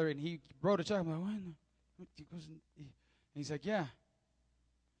 6-figure salary, and he wrote a check. I'm like, what? And he's like, yeah.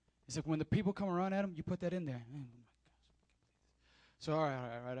 He's like, when the people come around at him, you put that in there. So, all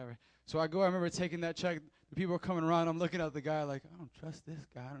right. So I remember taking that check. The people are coming around. I'm looking at the guy like, I don't trust this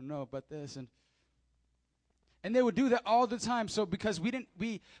guy. I don't know about this. And they would do that all the time. So because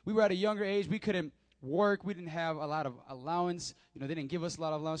we were at a younger age, we couldn't work. We didn't have a lot of allowance. They didn't give us a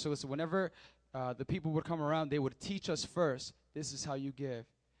lot of allowance. So whenever the people would come around, they would teach us first, this is how you give.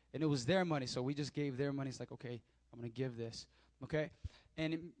 And it was their money. So we just gave their money. It's like, okay, I'm going to give this. Okay?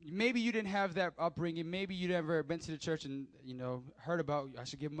 And maybe you didn't have that upbringing. Maybe you never been to the church and, heard about, I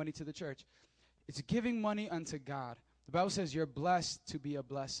should give money to the church. It's giving money unto God. The Bible says you're blessed to be a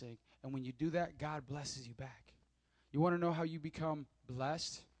blessing. And when you do that, God blesses you back. You want to know how you become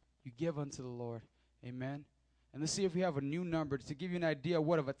blessed? You give unto the Lord. Amen. And let's see if we have a new number. To give you an idea of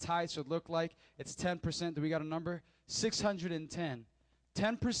what a tithe should look like, it's 10%. Do we got a number? 610.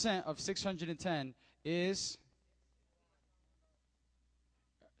 10% of 610 is...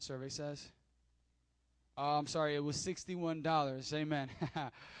 Survey says. I'm sorry, it was $61. Amen.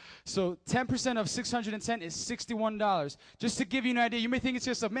 So 10% of 610 is $61. Just to give you an idea, you may think it's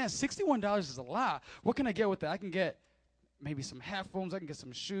just man, $61 is a lot. What can I get with that? I can get maybe some headphones. I can get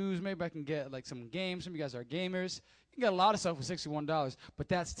some shoes. Maybe I can get like some games. Some of you guys are gamers. You can get a lot of stuff for $61, but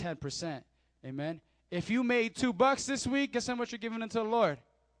that's 10%. Amen. If you made $2 this week, guess how much you're giving unto the Lord?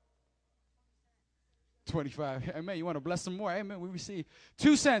 25. Amen. You want to bless them more? Amen. We receive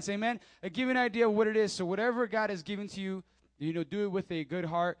 2 cents. Amen. I give you an idea of what it is. So whatever God has given to you, do it with a good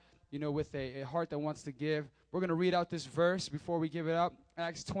heart, with a heart that wants to give. We're going to read out this verse before we give it up.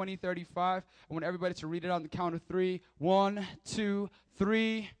 Acts 20:35. I want everybody to read it on the count of 3. 1, 2,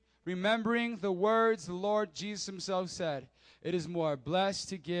 3. Remembering the words the Lord Jesus himself said, it is more blessed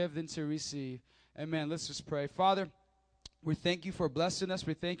to give than to receive. Amen. Let's just pray. Father, we thank you for blessing us.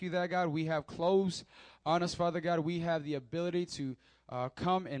 We thank you that, God, we have clothes on us, Father God. We have the ability to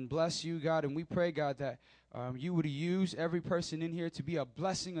come and bless you, God. And we pray, God, that you would use every person in here to be a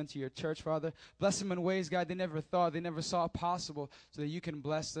blessing unto your church, Father. Bless them in ways, God, they never thought, they never saw possible, so that you can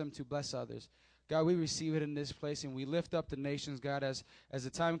bless them to bless others. God, we receive it in this place, and we lift up the nations, God, as the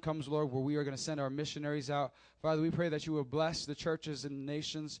time comes, Lord, where we are going to send our missionaries out. Father, we pray that you will bless the churches and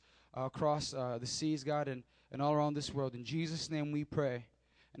nations across the seas, God, and all around this world. In Jesus' name we pray.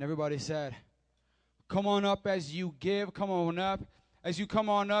 And everybody said, come on up as you give. Come on up. As you come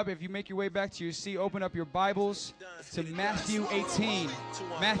on up, if you make your way back to your seat, open up your Bibles to Matthew 18.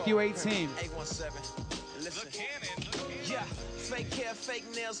 Matthew 18. Yeah, fake hair, fake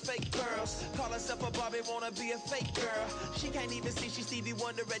nails, fake pearls. Call herself a Barbie, wanna be a fake girl. She can't even see, she Stevie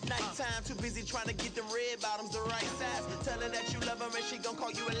Wonder at nighttime. Too busy trying to get them red bottoms the right size. Tell her that you love her and she gon'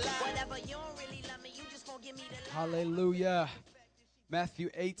 call you a lie. Whatever, you don't really love me, you just gon' give me the lie. Hallelujah. Matthew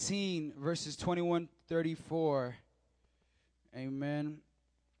 18, verses 21-34. Amen.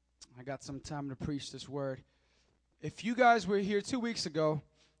 I got some time to preach this word. If you guys were here 2 weeks ago,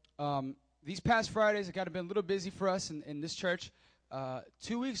 these past Fridays have kind of been a little busy for us in this church.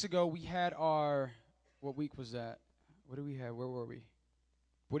 2 weeks ago, we had our, what week was that? What did we have? Where were we?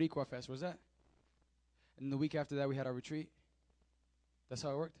 Boricua Fest, was that? And the week after that, we had our retreat. That's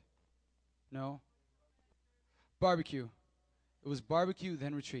how it worked? No? Barbecue. It was barbecue,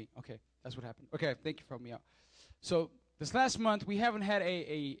 then retreat. Okay, that's what happened. Okay, thank you for helping me out. So this last month, we haven't had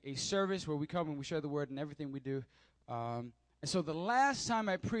a service where we come and we share the word and everything we do. And so the last time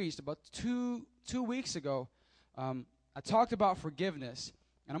I preached, about two weeks ago, I talked about forgiveness.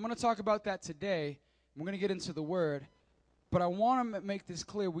 And I'm going to talk about that today. We're going to get into the word. But I want to make this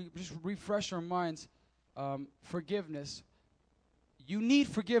clear. We just refresh our minds. Forgiveness. You need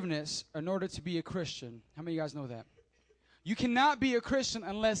forgiveness in order to be a Christian. How many of you guys know that? You cannot be a Christian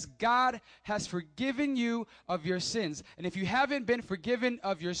unless God has forgiven you of your sins. And if you haven't been forgiven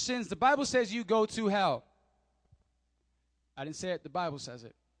of your sins, the Bible says you go to hell. I didn't say it, the Bible says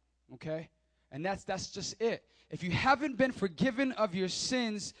it. Okay? And that's just it. If you haven't been forgiven of your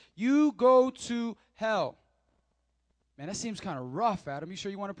sins, you go to hell. Man, that seems kind of rough, Adam. You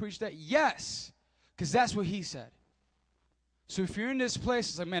sure you want to preach that? Yes, because that's what he said. So if you're in this place,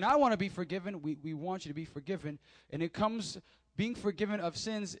 it's like, man, I want to be forgiven. We want you to be forgiven. And it comes, being forgiven of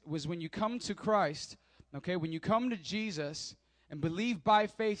sins was when you come to Christ, okay, when you come to Jesus and believe by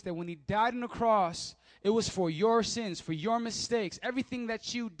faith that when he died on the cross, it was for your sins, for your mistakes. Everything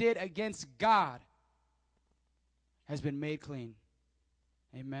that you did against God has been made clean.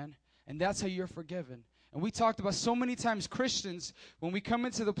 Amen. And that's how you're forgiven. And we talked about so many times Christians, when we come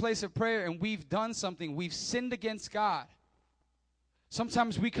into the place of prayer and we've done something, we've sinned against God.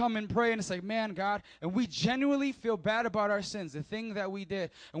 Sometimes we come and pray and it's like, man, God, and we genuinely feel bad about our sins, the thing that we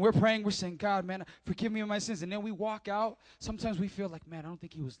did. And we're praying, we're saying, God, man, forgive me of my sins. And then we walk out. Sometimes we feel like, man, I don't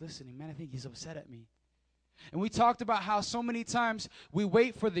think he was listening. Man, I think he's upset at me. And we talked about how so many times we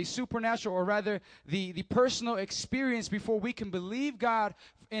wait for the supernatural, or rather the personal experience before we can believe God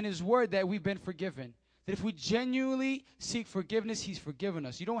in his word that we've been forgiven. That if we genuinely seek forgiveness, he's forgiven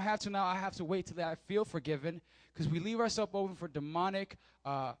us. You don't have to now, I have to wait till I feel forgiven, because we leave ourselves open for demonic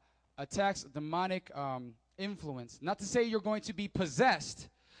attacks, demonic influence. Not to say you're going to be possessed,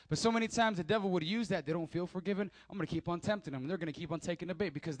 but so many times the devil would use that. They don't feel forgiven. I'm going to keep on tempting them. And they're going to keep on taking the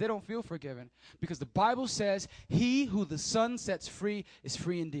bait because they don't feel forgiven. Because the Bible says, he who the Son sets free is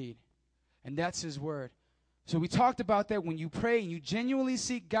free indeed. And that's his word. So we talked about that. When you pray and you genuinely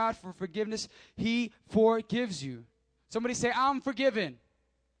seek God for forgiveness, he forgives you. Somebody say, I'm forgiven.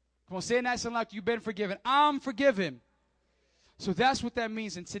 Come on, say it nice and loud. You've been forgiven. I'm forgiven. So that's what that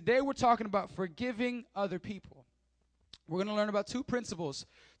means. And today we're talking about forgiving other people. We're going to learn about two principles,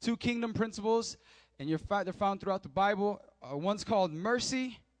 two kingdom principles, and they're found throughout the Bible. One's called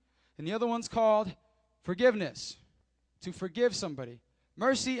mercy, and the other one's called forgiveness, to forgive somebody.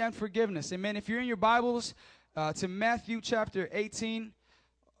 Mercy and forgiveness. Amen. If you're in your Bibles to Matthew chapter 18,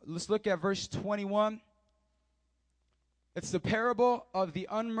 let's look at verse 21. It's the parable of the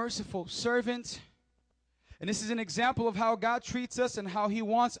unmerciful servant. And this is an example of how God treats us and how he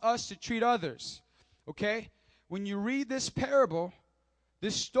wants us to treat others. Okay? When you read this parable,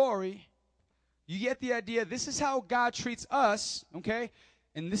 this story, you get the idea this is how God treats us, okay?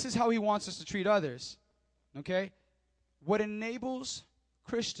 And this is how he wants us to treat others, okay? What enables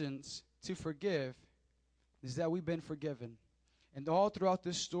Christians to forgive is that we've been forgiven. And all throughout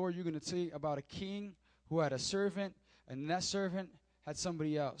this story, you're going to see about a king who had a servant, and that servant had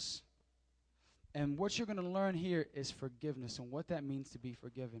somebody else. And what you're going to learn here is forgiveness and what that means to be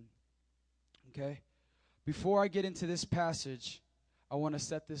forgiven, okay? Before I get into this passage, I want to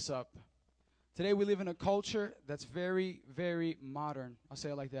set this up. Today we live in a culture that's very, very modern. I'll say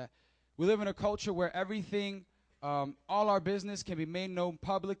it like that. We live in a culture where everything, all our business can be made known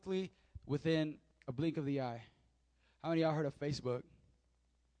publicly within a blink of the eye. How many of y'all heard of Facebook?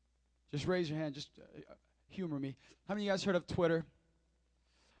 Just raise your hand. Just humor me. How many of you guys heard of Twitter?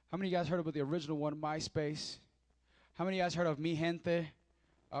 How many of you guys heard about the original one, MySpace? How many of you guys heard of Mi Gente?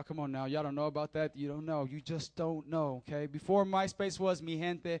 Oh, come on now. Y'all don't know about that? You don't know. You just don't know, okay? Before MySpace was Mi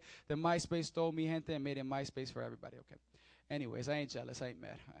Gente, then MySpace stole Mi Gente and made it MySpace for everybody, okay? Anyways, I ain't jealous. I ain't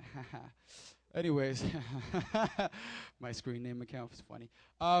mad. Anyways, my screen name account is funny.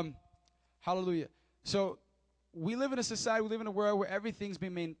 Hallelujah. So we live in a society, we live in a world where everything's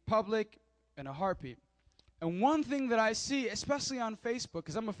being made public in a heartbeat. And one thing that I see, especially on Facebook,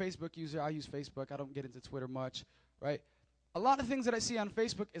 because I'm a Facebook user, I use Facebook. I don't get into Twitter much, right? A lot of things that I see on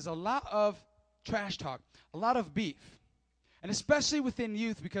Facebook is a lot of trash talk, a lot of beef. And especially within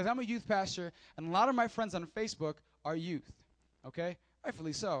youth, because I'm a youth pastor, and a lot of my friends on Facebook are youth, okay?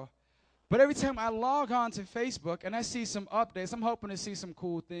 Rightfully so. But every time I log on to Facebook and I see some updates, I'm hoping to see some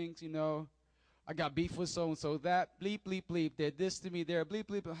cool things, you know. I got beef with so-and-so, that, bleep, bleep, bleep, did this to me, there, bleep,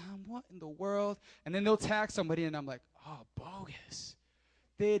 bleep, what in the world? And then they'll tag somebody, and I'm like, oh, bogus.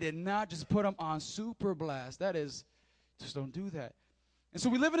 They did not just put them on super blast. That is, just don't do that. And so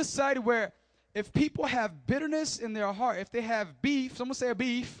we live in a society where if people have bitterness in their heart, if they have beef, someone say a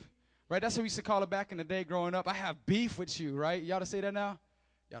beef, right? That's what we used to call it back in the day growing up. I have beef with you, right? Y'all don't say that now?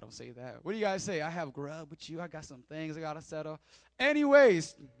 Y'all don't say that. What do you guys say? I have grub with you. I got some things I got to settle.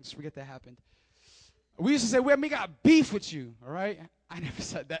 Anyways, just forget that happened. We used to say, we got beef with you, all right? I never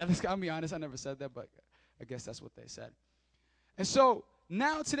said that. I'll be honest, I never said that, but I guess that's what they said. And so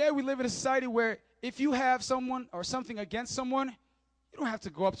now today we live in a society where if you have someone or something against someone, you don't have to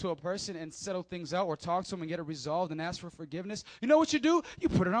go up to a person and settle things out or talk to them and get it resolved and ask for forgiveness. You know what you do? You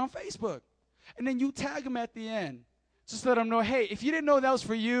put it on Facebook. And then you tag them at the end. Just let them know, hey, if you didn't know that was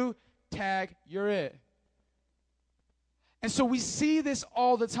for you, tag, you're it. And so we see this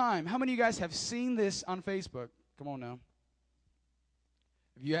all the time. How many of you guys have seen this on Facebook? Come on now.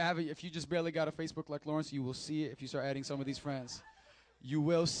 If you just barely got a Facebook like Lawrence, you will see it if you start adding some of these friends. You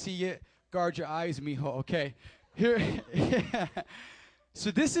will see it. Guard your eyes, mijo. Okay. Here. Yeah.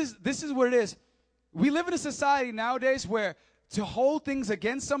 So this is what it is. We live in a society nowadays where to hold things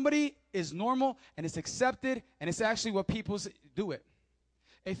against somebody is normal and it's accepted and it's actually what people do it.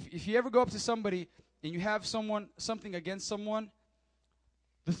 If you ever go up to somebody and you have something against someone,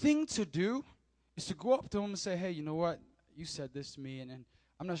 the thing to do is to go up to them and say, hey, you know what? You said this to me, and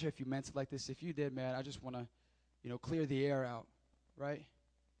I'm not sure if you meant it like this. If you did, man, I just want to, clear the air out, right?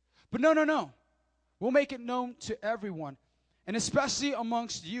 But no. We'll make it known to everyone, and especially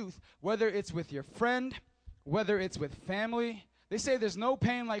amongst youth, whether it's with your friend, whether it's with family. They say there's no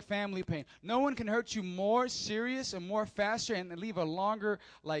pain like family pain. No one can hurt you more serious and more faster and leave a longer,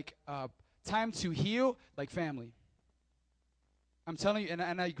 time to heal like family. I'm telling you,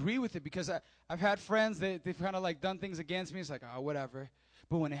 and I agree with it because I've had friends that they've kind of done things against me. It's like, oh, whatever.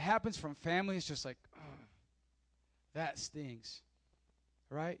 But when it happens from family, it's just like, oh, that stings,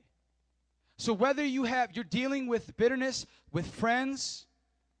 right? So whether you're dealing with bitterness with friends,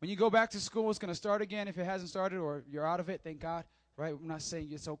 when you go back to school, it's going to start again if it hasn't started, or you're out of it, thank God, right? I'm not saying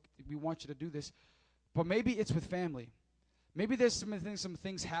it's okay, we want you to do this, but maybe it's with family. Maybe there's some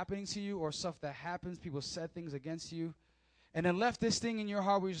things happening to you or stuff that happens. People said things against you. And then left this thing in your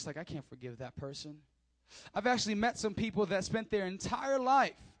heart where you're just like, I can't forgive that person. I've actually met some people that spent their entire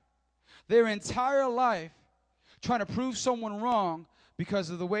life trying to prove someone wrong because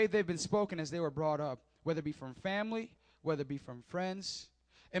of the way they've been spoken as they were brought up, whether it be from family, whether it be from friends.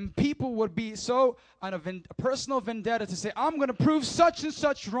 And people would be so on a personal vendetta to say, I'm going to prove such and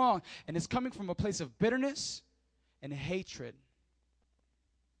such wrong. And it's coming from a place of bitterness and hatred.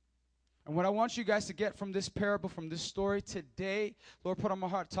 And what I want you guys to get from this parable, from this story today, Lord put on my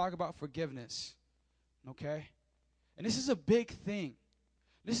heart to talk about forgiveness. Okay? And this is a big thing.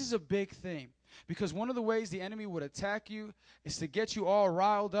 This is a big thing. Because one of the ways the enemy would attack you is to get you all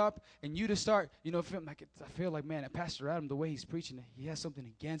riled up and you to start, I feel like, man, Pastor Adam, the way he's preaching, he has something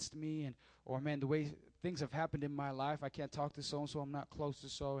against me. Or, man, the way things have happened in my life, I can't talk to so-and-so, I'm not close to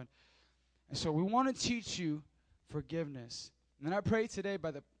so. And so we want to teach you forgiveness. And I pray today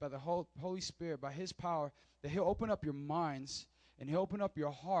by the Holy Spirit, by His power, that He'll open up your minds and He'll open up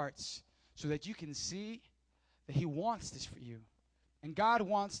your hearts so that you can see that He wants this for you. And God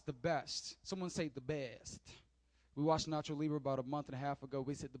wants the best. Someone say the best. We watched Nacho Libre about a month and a half ago.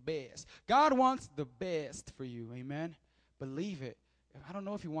 We said the best. God wants the best for you. Amen? Believe it. I don't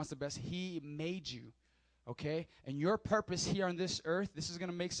know if He wants the best. He made you. Okay? And your purpose here on this earth, this is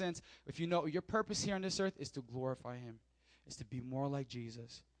going to make sense. If you know your purpose here on this earth is to glorify Him. Is to be more like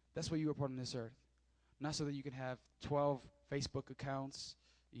Jesus. That's why you were put on this earth. Not so that you can have 12 Facebook accounts,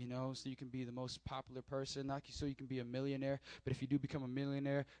 so you can be the most popular person, not so you can be a millionaire. But if you do become a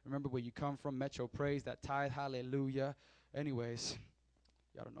millionaire, remember where you come from, Metro Praise, that tithe, hallelujah. Anyways,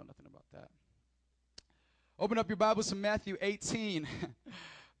 y'all don't know nothing about that. Open up your Bibles to Matthew 18,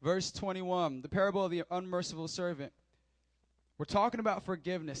 verse 21, the parable of the unmerciful servant. We're talking about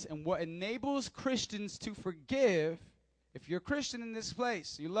forgiveness and what enables Christians to forgive. If you're a Christian in this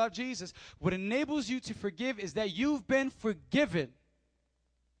place, you love Jesus, what enables you to forgive is that you've been forgiven.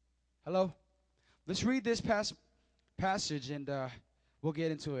 Hello? Let's read this passage and we'll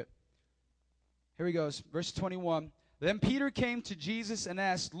get into it. Here he goes, verse 21. Then Peter came to Jesus and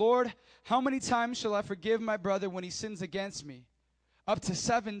asked, Lord, how many times shall I forgive my brother when he sins against me? Up to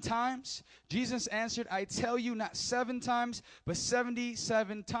 7 times? Jesus answered, I tell you, not 7 times, but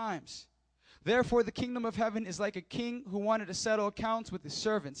 77 times. Therefore, the kingdom of heaven is like a king who wanted to settle accounts with his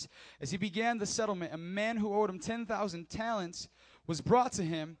servants. As he began the settlement, a man who owed him 10,000 talents was brought to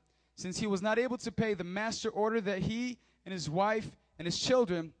him. Since he was not able to pay, the master ordered that he and his wife and his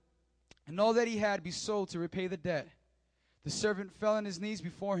children and all that he had be sold to repay the debt. The servant fell on his knees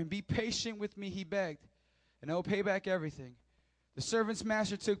before him. Be patient with me, he begged, and I will pay back everything. The servant's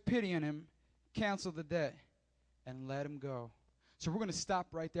master took pity on him, canceled the debt, and let him go. So we're going to stop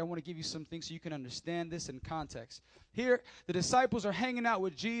right there. I want to give you some things so you can understand this in context. Here, the disciples are hanging out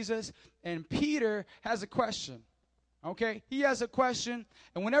with Jesus, and Peter has a question. Okay? He has a question,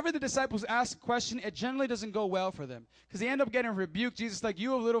 and whenever the disciples ask a question, it generally doesn't go well for them because they end up getting rebuked. Jesus like,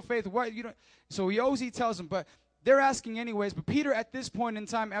 you have little faith. What? You don't? So he tells them, but they're asking anyways. But Peter, at this point in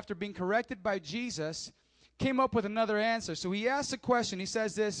time, after being corrected by Jesus, came up with another answer. So he asks a question. He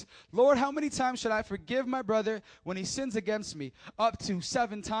says this, Lord, how many times should I forgive my brother when he sins against me? Up to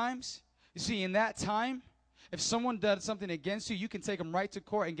 7 times? You see, in that time, if someone does something against you, you can take them right to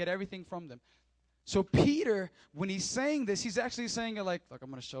court and get everything from them. So Peter, when he's saying this, he's actually saying it like, look, I'm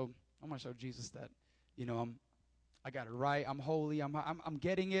going to show Jesus that, I got it right. I'm holy. I'm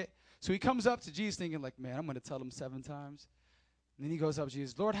getting it. So he comes up to Jesus thinking like, man, I'm going to tell him 7 times. And then he goes up to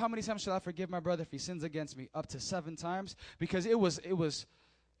Jesus, Lord, how many times shall I forgive my brother if he sins against me? Up to 7 times? Because it was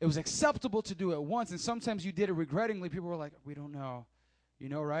acceptable to do it once, and sometimes you did it regrettingly. People were like, we don't know.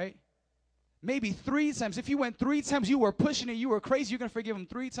 Right? Maybe 3 times. If you went 3 times, you were pushing it, you were crazy, you're going to forgive him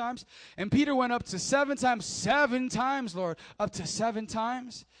 3 times. And Peter went up to 7 times. 7 times, Lord. Up to 7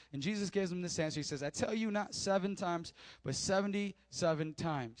 times. And Jesus gives him this answer. He says, I tell you not 7 times, but 77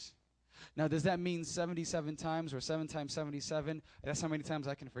 times. Now, does that mean 77 times or 7 times 77? That's how many times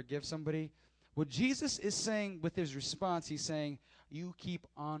I can forgive somebody? What Jesus is saying with his response, he's saying, you keep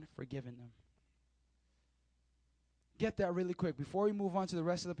on forgiving them. Get that really quick. Before we move on to the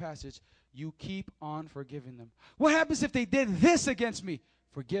rest of the passage, you keep on forgiving them. What happens if they did this against me?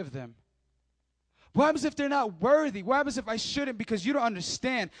 Forgive them. What happens if they're not worthy? What happens if I shouldn't? Because you don't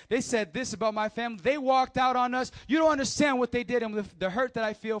understand. They said this about my family. They walked out on us. You don't understand what they did and the hurt that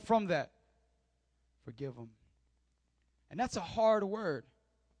I feel from that. Forgive them. And that's a hard word.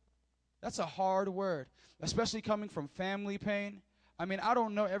 That's a hard word, especially coming from family pain. I mean, I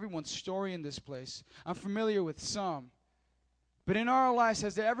don't know everyone's story in this place. I'm familiar with some. But in our lives,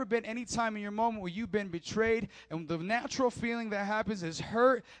 has there ever been any time in your moment where you've been betrayed and the natural feeling that happens is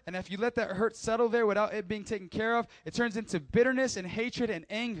hurt, and if you let that hurt settle there without it being taken care of, it turns into bitterness and hatred and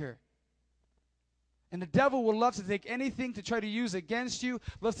anger. And the devil will love to take anything to try to use against you,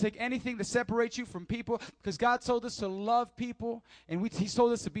 love to take anything to separate you from people, because God told us to love people, and He's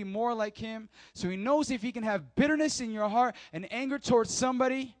told us to be more like Him. So He knows if He can have bitterness in your heart and anger towards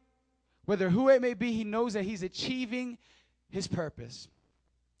somebody, whether who it may be, He knows that He's achieving His purpose.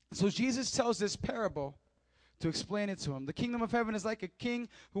 So Jesus tells this parable to explain it to him. The kingdom of heaven is like a king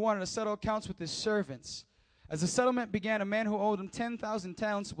who wanted to settle accounts with his servants. As the settlement began, a man who owed him 10,000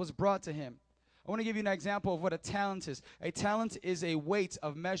 talents was brought to him. I want to give you an example of what a talent is. A talent is a weight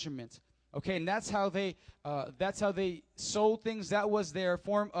of measurement. Okay, and that's how they sold things. That was their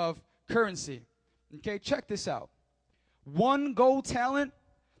form of currency. Okay, check this out. 1 gold talent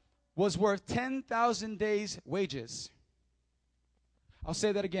was worth 10,000 days' wages. I'll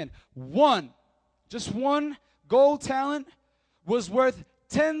say that again. Just one gold talent was worth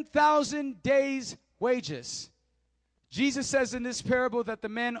 10,000 days' wages. Jesus says in this parable that the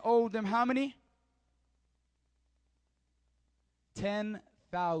man owed them how many?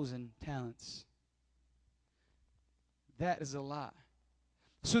 10,000 talents. That is a lot.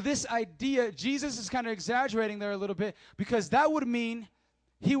 So this idea, Jesus is kind of exaggerating there a little bit, because that would mean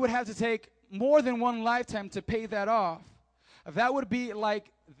he would have to take more than one lifetime to pay that off. That would be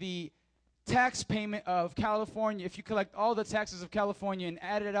like the tax payment of California. If you collect all the taxes of California and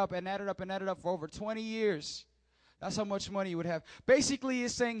add it up and add it up and add it up for over 20 years, that's how much money you would have. Basically,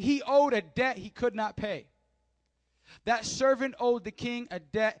 he's saying he owed a debt he could not pay. That servant owed the king a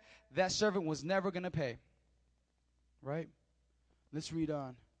debt that servant was never going to pay. Right? Let's read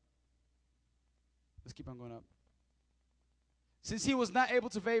on. Let's keep on going up. Since he was not able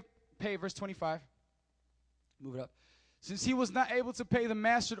to pay, verse 25. Move it up. Since he was not able to pay, the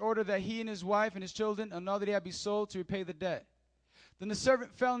master ordered that he and his wife and his children and all that he had be sold to repay the debt. Then the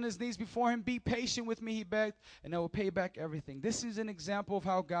servant fell on his knees before him. Be patient with me, he begged, and I will pay back everything. This is an example of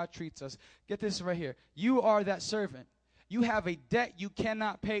how God treats us. Get this right here. You are that servant. You have a debt you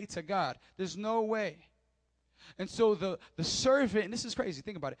cannot pay to God. There's no way. And so the servant, and this is crazy,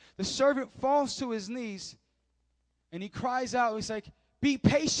 think about it. The servant falls to his knees, and he cries out. He's like, be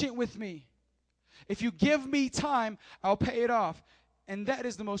patient with me. If you give me time, I'll pay it off. And that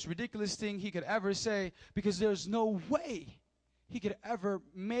is the most ridiculous thing he could ever say, because there's no way he could ever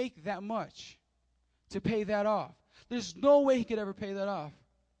make that much to pay that off. There's no way he could ever pay that off.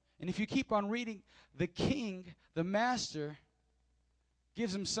 And if you keep on reading, the king, the master,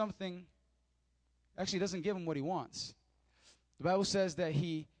 gives him something, actually doesn't give him what he wants. The Bible says that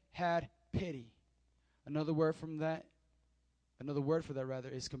he had pity. Another word for that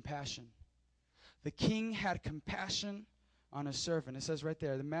is compassion. The king had compassion on a servant. It says right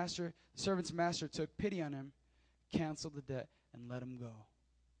there, the servant's master took pity on him, canceled the debt, and let him go.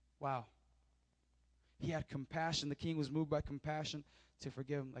 Wow. He had compassion. The king was moved by compassion to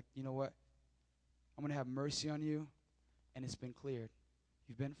forgive him. Like, you know what? I'm going to have mercy on you, and it's been cleared.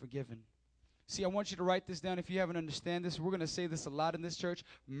 You've been forgiven. See, I want you to write this down if you haven't understand this. We're going to say this a lot in this church.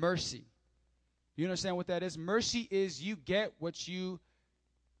 Mercy. You understand what that is? Mercy is you get what you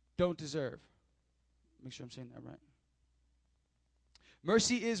don't deserve. Make sure I'm saying that right.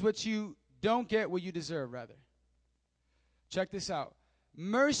 Mercy is what you don't get what you deserve, rather. Check this out.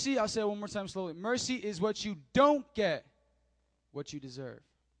 Mercy, I'll say it one more time slowly. Mercy is what you don't get what you deserve.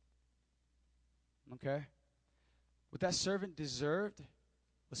 Okay? What that servant deserved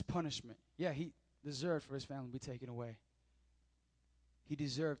was punishment. Yeah, he deserved for his family to be taken away. He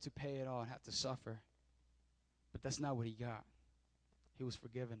deserved to pay it all and have to suffer. But that's not what he got. He was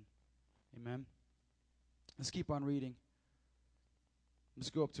forgiven. Amen? Let's keep on reading. Let's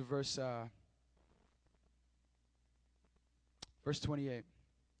go up to verse 28.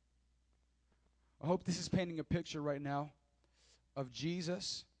 I hope this is painting a picture right now of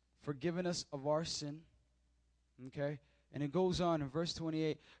Jesus forgiving us of our sin. Okay? And it goes on in verse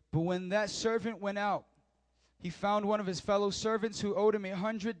 28. But when that servant went out, he found one of his fellow servants who owed him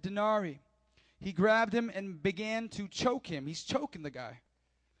 100 denarii. He grabbed him and began to choke him. He's choking the guy.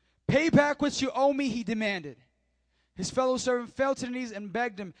 Pay back what you owe me, he demanded. His fellow servant fell to the knees and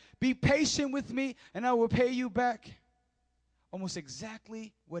begged him, be patient with me and I will pay you back. Almost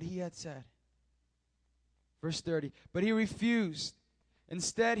exactly what he had said. Verse 30. But he refused.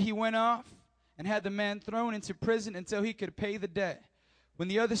 Instead, he went off and had the man thrown into prison until he could pay the debt. When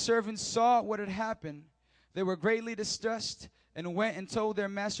the other servants saw what had happened, they were greatly distressed and went and told their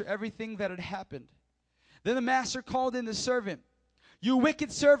master everything that had happened. Then the master called in the servant. You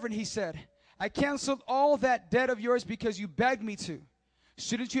wicked servant, he said. I canceled all that debt of yours because you begged me to.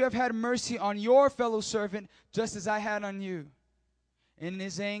 Shouldn't you have had mercy on your fellow servant just as I had on you? In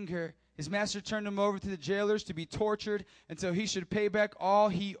his anger, his master turned him over to the jailers to be tortured until he should pay back all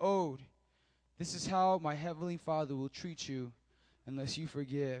he owed. This is how my heavenly Father will treat you unless you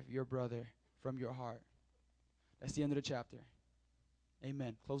forgive your brother from your heart. That's the end of the chapter.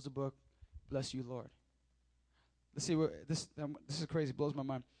 Amen. Close the book. Bless you, Lord. Let's see what this is crazy. Blows my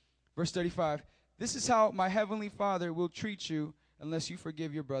mind. Verse 35. This is how my heavenly Father will treat you unless you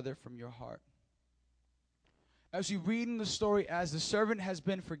forgive your brother from your heart. As you read in the story, as the servant has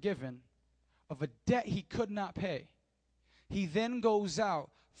been forgiven of a debt he could not pay, he then goes out,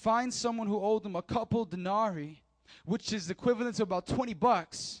 finds someone who owed him a couple denarii, which is equivalent to about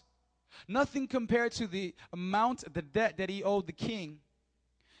 $20. Nothing compared to the amount, the debt that he owed the king.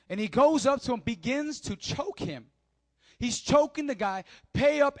 And he goes up to him, begins to choke him. He's choking the guy,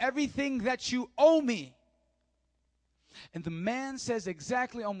 pay up everything that you owe me. And the man says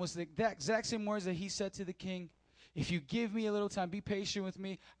exactly, almost the exact same words that he said to the king. If you give me a little time, be patient with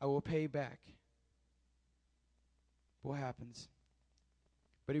me, I will pay back. What happens?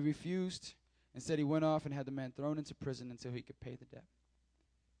 But he refused. Instead, he went off and had the man thrown into prison until he could pay the debt.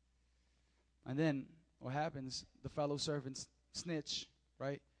 And then what happens? The fellow servants snitch,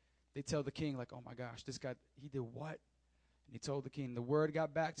 right? They tell the king, like, oh my gosh, this guy, he did what? And he told the king. The word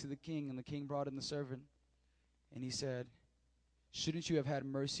got back to the king, and the king brought in the servant. And he said, shouldn't you have had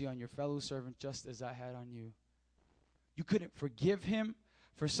mercy on your fellow servant just as I had on you? You couldn't forgive him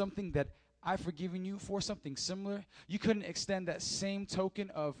for something that I've forgiven you for, something similar. You couldn't extend that same token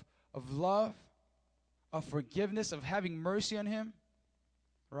of love, of forgiveness, of having mercy on him,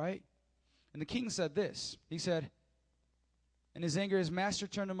 right? And the king said this. He said, in his anger, his master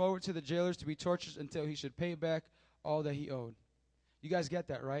turned him over to the jailers to be tortured until he should pay back all that he owed. You guys get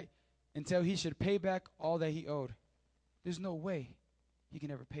that, right? Until he should pay back all that he owed. There's no way he can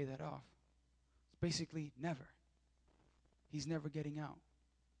ever pay that off. It's basically never. He's never getting out.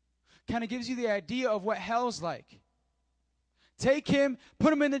 Kind of gives you the idea of what hell's like. Take him,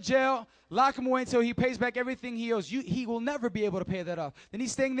 put him in the jail, lock him away until he pays back everything he owes. He will never be able to pay that off. Then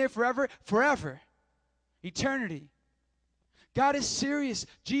he's staying there forever, forever. Eternity. God is serious.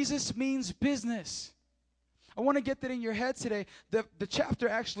 Jesus means business. I want to get that in your head today. The chapter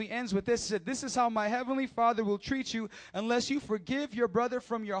actually ends with this. It said, this is how my heavenly Father will treat you unless you forgive your brother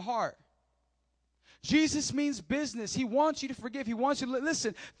from your heart. Jesus means business. He wants you to forgive. He wants you to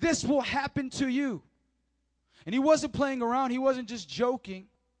listen. This will happen to you. And he wasn't playing around. He wasn't just joking.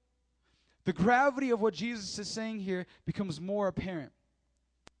 The gravity of what Jesus is saying here becomes more apparent.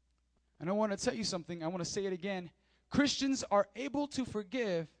 And I want to tell you something. I want to say it again. Christians are able to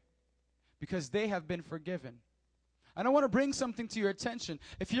forgive because they have been forgiven. And I want to bring something to your attention.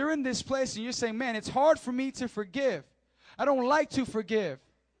 If you're in this place and you're saying, man, it's hard for me to forgive, I don't like to forgive,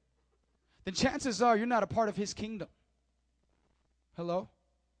 then chances are you're not a part of his kingdom. Hello?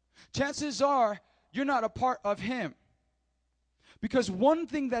 Chances are you're not a part of him. Because one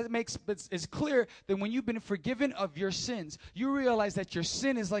thing that is clear, that when you've been forgiven of your sins, you realize that your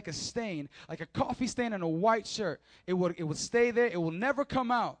sin is like a stain, like a coffee stain on a white shirt. It would stay there. It will never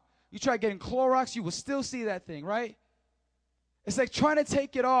come out. You try getting Clorox, you will still see that thing, right? It's like trying to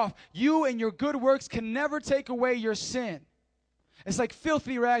take it off. You and your good works can never take away your sin. It's like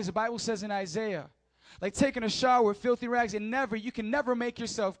filthy rags, the Bible says in Isaiah. Like taking a shower with filthy rags, you can never make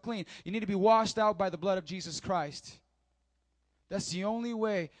yourself clean. You need to be washed out by the blood of Jesus Christ. That's the only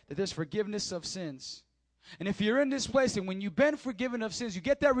way that there's forgiveness of sins. And if you're in this place and when you've been forgiven of sins, you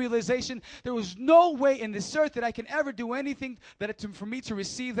get that realization, there was no way in this earth that I can ever do anything for me to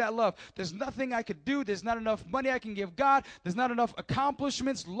receive that love. There's nothing I could do. There's not enough money I can give God. There's not enough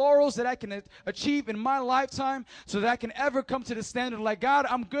accomplishments, laurels that I can achieve in my lifetime so that I can ever come to the standard like, God,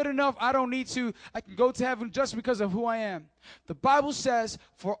 I'm good enough. I don't need to. I can go to heaven just because of who I am. The Bible says,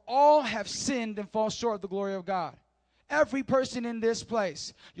 for all have sinned and fall short of the glory of God. Every person in this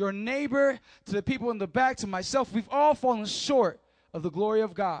place, your neighbor, to the people in the back, to myself, we've all fallen short of the glory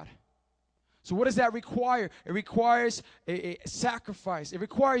of God. So what does that require? It requires a sacrifice. It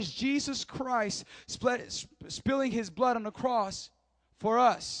requires Jesus Christ spilling his blood on the cross for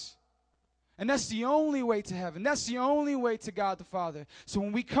us. And that's the only way to heaven. That's the only way to God the Father. So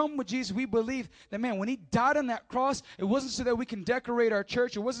when we come with Jesus, we believe that, man, when he died on that cross, it wasn't so that we can decorate our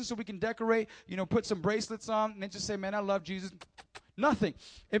church. It wasn't so we can decorate, put some bracelets on and then just say, man, I love Jesus. Nothing.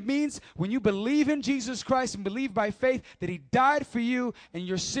 It means when you believe in Jesus Christ and believe by faith that he died for you and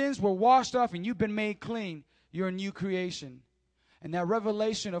your sins were washed off and you've been made clean, you're a new creation. And that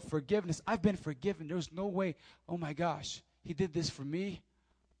revelation of forgiveness, I've been forgiven. There's no way, oh my gosh, he did this for me.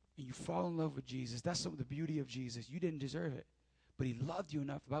 And you fall in love with Jesus. That's some of the beauty of Jesus. You didn't deserve it, but he loved you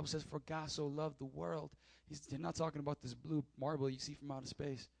enough. The Bible says, for God so loved the world. They're not talking about this blue marble you see from outer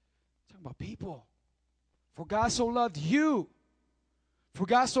space. They're talking about people. For God so loved you. For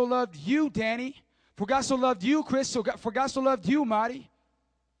God so loved you, Danny. For God so loved you, Chris. For God so loved you, Marty,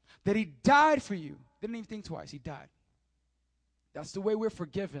 that he died for you. Didn't even think twice. He died. That's the way we're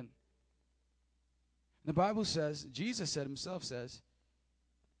forgiven. The Bible says, Jesus himself says,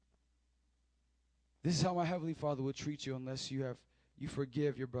 this is how my heavenly Father will treat you unless you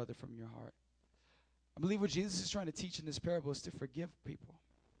forgive your brother from your heart. I believe what Jesus is trying to teach in this parable is to forgive people.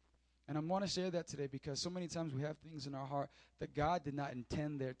 And I want to share that today because so many times we have things in our heart that God did not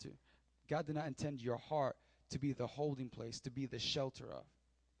intend there to. God did not intend your heart to be the holding place, to be the shelter of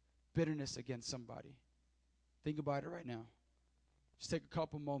bitterness against somebody. Think about it right now. Just take a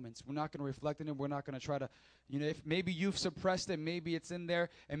couple moments. We're not going to reflect on it. We're not going to try to, if maybe you've suppressed it, maybe it's in there,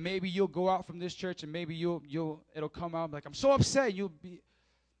 and maybe you'll go out from this church, and maybe it'll come out like, I'm so upset.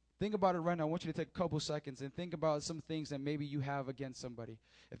 Think about it right now. I want you to take a couple seconds and think about some things that maybe you have against somebody.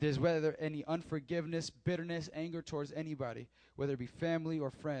 If there's whether any unforgiveness, bitterness, anger towards anybody, whether it be family or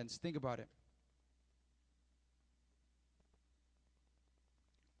friends, think about it.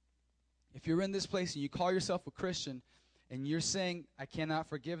 If you're in this place and you call yourself a Christian, and you're saying, I cannot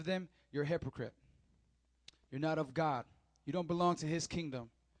forgive them, you're a hypocrite. You're not of God. You don't belong to his kingdom.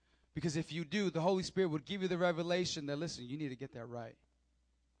 Because if you do, the Holy Spirit would give you the revelation that, listen, you need to get that right.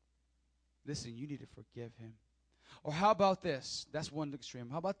 Listen, you need to forgive him. Or how about this? That's one extreme.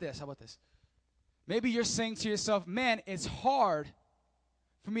 How about this? Maybe you're saying to yourself, man, it's hard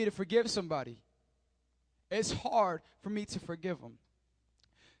for me to forgive somebody. It's hard for me to forgive them.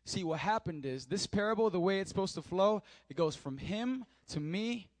 See, what happened is, this parable, the way it's supposed to flow, it goes from him to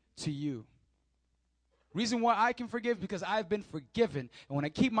me to you. Reason why I can forgive, because I've been forgiven. And when I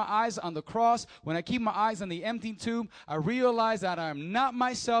keep my eyes on the cross, when I keep my eyes on the empty tomb, I realize that I am not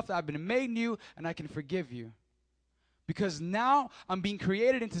myself, that I've been made new, and I can forgive you. Because now I'm being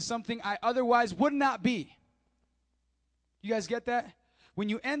created into something I otherwise would not be. You guys get that? When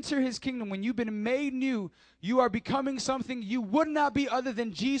you enter his kingdom, when you've been made new, you are becoming something you would not be other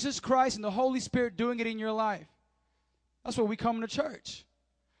than Jesus Christ and the Holy Spirit doing it in your life. That's why we come to church.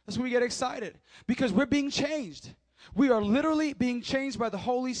 That's when we get excited because we're being changed. We are literally being changed by the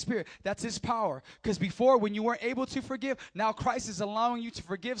Holy Spirit. That's His power. Because before, when you weren't able to forgive, now Christ is allowing you to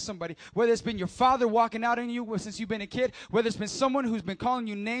forgive somebody. Whether it's been your father walking out on you since you've been a kid, whether it's been someone who's been calling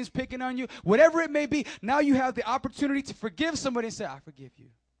you names, picking on you, whatever it may be, now you have the opportunity to forgive somebody and say, I forgive you.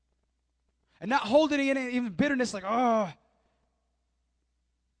 And not holding it in even bitterness like, oh.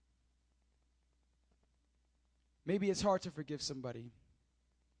 Maybe it's hard to forgive somebody.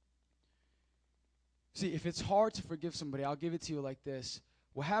 See, if it's hard to forgive somebody, I'll give it to you like this.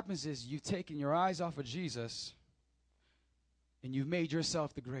 What happens is you've taken your eyes off of Jesus and you've made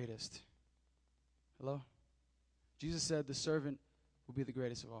yourself the greatest. Hello? Jesus said the servant will be the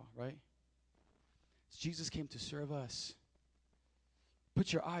greatest of all, right? Jesus came to serve us.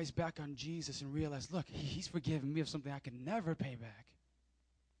 Put your eyes back on Jesus and realize, look, He's forgiven me of something I can never pay back.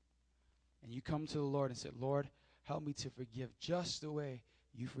 And you come to the Lord and say, Lord, help me to forgive just the way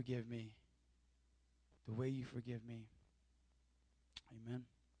you forgive me. The way you forgive me. Amen.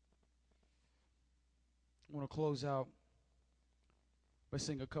 I want to close out by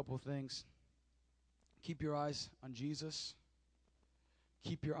saying a couple of things. Keep your eyes on Jesus.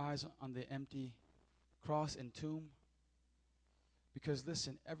 Keep your eyes on the empty cross and tomb. Because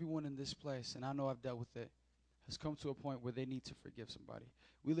listen, everyone in this place, and I know I've dealt with it, has come to a point where they need to forgive somebody.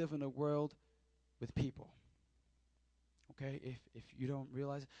 We live in a world with people. Okay, if you don't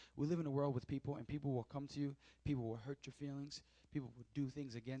realize it, we live in a world with people, and people will come to you, people will hurt your feelings, people will do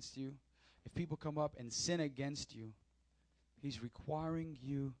things against you. If people come up and sin against you, He's requiring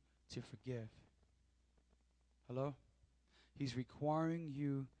you to forgive. Hello? He's requiring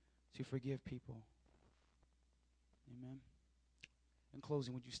you to forgive people. Amen. In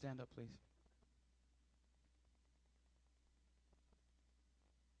closing, would you stand up, please?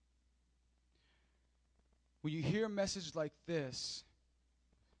 When you hear a message like this,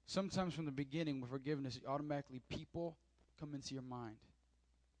 sometimes from the beginning with forgiveness, automatically people come into your mind.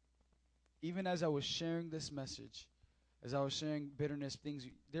 Even as I was sharing this message, as I was sharing bitterness, things,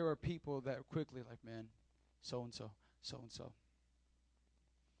 there are people that are quickly like, man, so-and-so, so-and-so.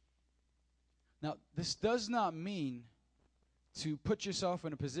 Now, this does not mean to put yourself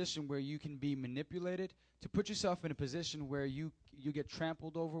in a position where you can be manipulated, to put yourself in a position where you get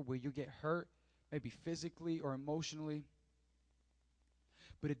trampled over, where you get hurt, maybe physically or emotionally.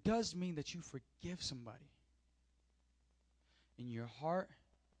 But it does mean that you forgive somebody. In your heart,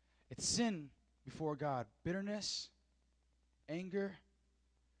 it's sin before God. Bitterness, anger,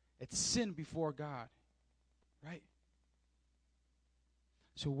 it's sin before God. Right?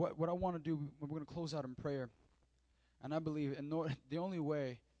 So what I want to do, we're going to close out in prayer. And I believe the only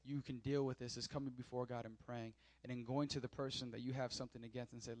way you can deal with this is coming before God and praying. And then going to the person that you have something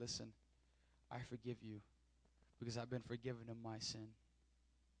against and say, listen, I forgive you because I've been forgiven of my sin.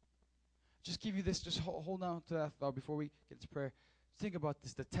 Just give you this, just hold on to that thought before we get to prayer. Think about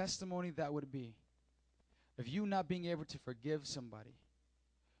this, the testimony that would be of you not being able to forgive somebody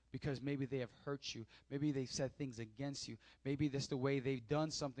because maybe they have hurt you, maybe they've said things against you, maybe that's the way they've done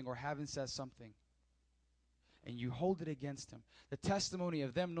something or haven't said something, and you hold it against them. The testimony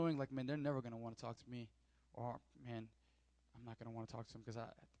of them knowing, like, man, they're never going to want to talk to me, or, man, I'm not going to want to talk to them because I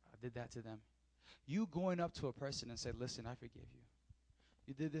did that to them. You going up to a person and say, listen, I forgive you.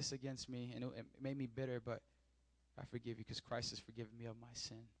 You did this against me, and it made me bitter, but I forgive you because Christ has forgiven me of my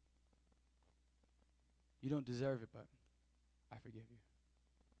sin. You don't deserve it, but I forgive you.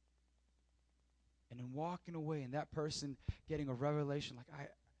 And then walking away and that person getting a revelation like,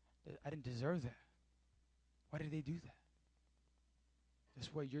 I didn't deserve that. Why did they do that?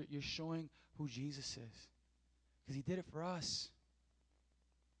 That's what you're showing who Jesus is. Because He did it for us.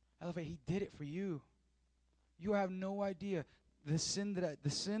 I love it. He did it for you. You have no idea. The sin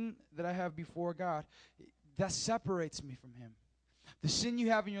that I have before God, that separates me from Him. The sin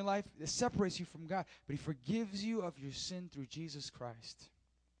you have in your life, it separates you from God. But He forgives you of your sin through Jesus Christ.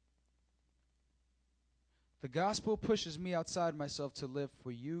 The gospel pushes me outside myself to live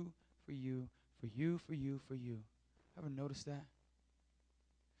for you, for you, for you, for you, for you. Ever noticed that?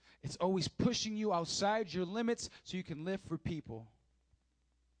 It's always pushing you outside your limits so you can live for people.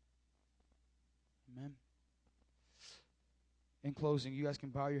 Amen. In closing, you guys can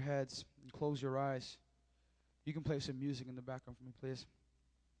bow your heads and close your eyes. You can play some music in the background for me, please.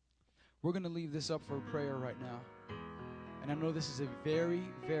 We're going to leave this up for a prayer right now. And I know this is a very,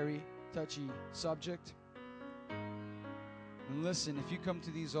 very touchy subject. And listen, if you come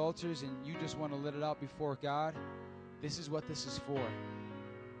to these altars and you just want to let it out before God, this is what this is for.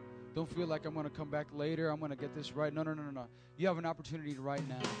 Don't feel like I'm going to come back later. I'm going to get this right. No. You have an opportunity right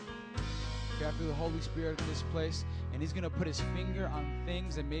now. Okay, I feel the Holy Spirit in this place. And he's going to put his finger on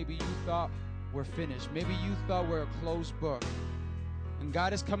things that maybe you thought were finished. Maybe you thought were a closed book. And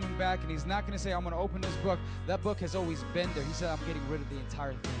God is coming back, and he's not going to say, I'm going to open this book. That book has always been there. He said, I'm getting rid of the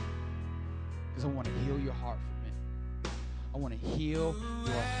entire thing because I want to heal your heart from it. I want to heal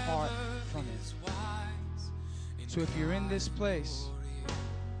your heart from it. So if you're in this place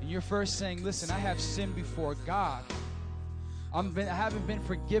and you're first saying, listen, I have sinned before God. I haven't been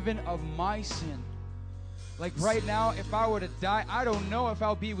forgiven of my sin. Like right now, if I were to die, I don't know if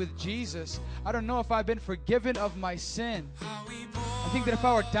I'll be with Jesus. I don't know if I've been forgiven of my sin. I think that if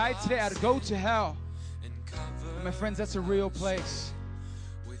I were to die today, I'd go to hell. And my friends, that's a real place.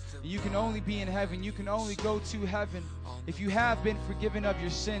 You can only be in heaven. You can only go to heaven if you have been forgiven of your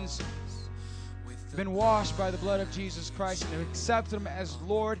sins, been washed by the blood of Jesus Christ, and accepted Him as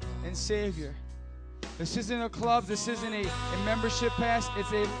Lord and Savior. This isn't a club. This isn't a membership pass.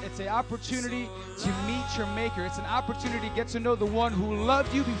 It's an opportunity to meet your Maker. It's an opportunity to get to know the one who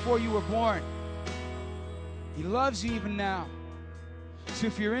loved you before you were born. He loves you even now. So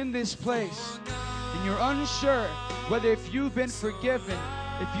if you're in this place and you're unsure whether if you've been forgiven,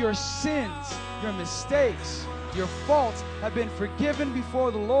 if your sins, your mistakes, your faults have been forgiven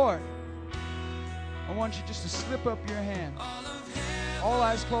before the Lord, I want you just to slip up your hand. All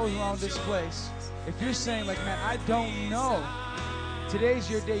eyes closed around this place. If you're saying like, man, I don't know, today's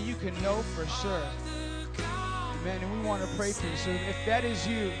your day. You can know for sure. Amen. And we want to pray for you. So if that is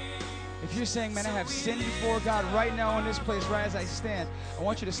you, if you're saying, man, I have sinned before God right now in this place, right as I stand, I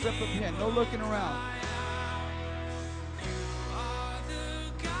want you to slip up your hand. No looking around.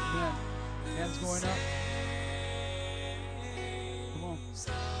 Amen. Hands going up. Come on.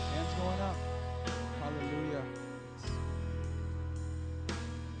 Hands going up. Hallelujah.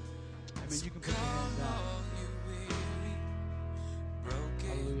 Amen. You can put your hands down.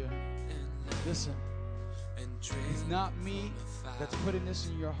 Hallelujah. Listen. It's not me that's putting this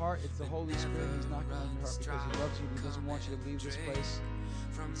in your heart. It's the Holy Spirit. He's knocking on your heart because He loves you. He doesn't want you to leave this place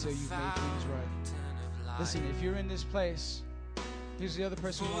until you've made things right. Listen, if you're in this place, here's the other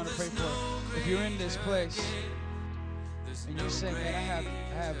person we want to pray for. If you're in this place and you're saying, man,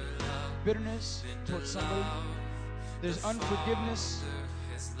 I have bitterness towards somebody. There's unforgiveness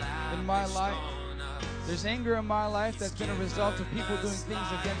in my life. There's anger in my life that's been a result of people doing things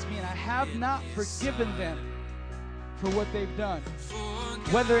against me, and I have not forgiven them for what they've done.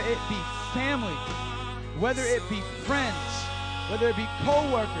 Whether it be family, whether it be friends, whether it be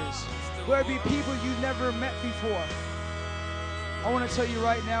co-workers, whether it be people you've never met before. I want to tell you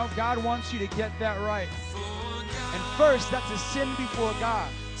right now, God wants you to get that right. And first, that's a sin before God.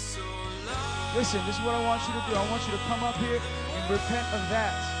 Listen, this is what I want you to do. I want you to come up here and repent of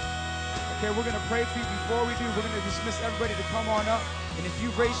that. Okay, we're going to pray for you. Before we do, we're going to dismiss everybody to come on up. And if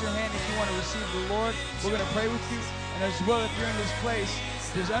you raise your hand, if you want to receive the Lord, we're going to pray with you. And as well, if you're in this place,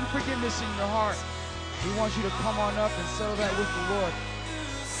 there's unforgiveness in your heart. We want you to come on up and settle that with the Lord.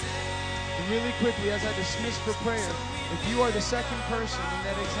 And really quickly, as I dismiss for prayer, if you are the second person in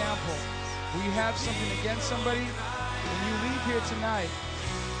that example, where you have something against somebody, when you leave here tonight,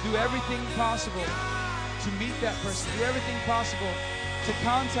 do everything possible to meet that person. Do everything possible to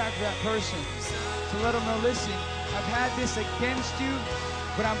contact that person, to let them know, listen, I've had this against you,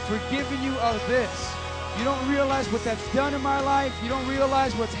 but I'm forgiving you of this. You don't realize what that's done in my life. You don't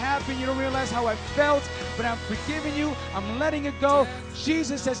realize what's happened. You don't realize how I felt, but I'm forgiving you. I'm letting it go.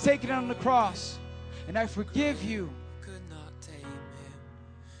 Jesus has taken it on the cross, and I forgive you.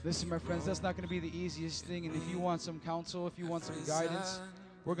 Listen, my friends, that's not going to be the easiest thing, and if you want some counsel, if you want some guidance,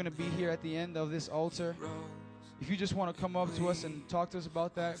 we're going to be here at the end of this altar. If you just want to come up to us and talk to us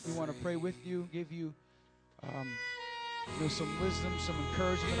about that, we want to pray with you, give you some wisdom, some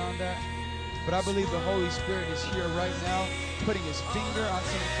encouragement on that. But I believe the Holy Spirit is here right now, putting His finger on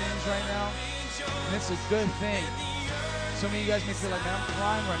some things right now, and it's a good thing. Some of you guys may feel like, man, I'm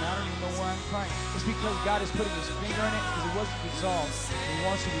crying right now. I don't even know why I'm crying. It's because God is putting His finger on it because it wasn't resolved. He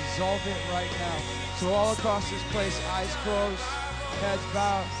wants to resolve it right now. So all across this place, eyes closed, heads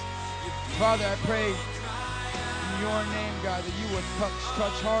bowed. Father, I pray in your name, God, that you would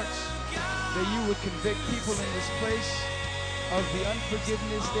touch hearts, that you would convict people in this place of the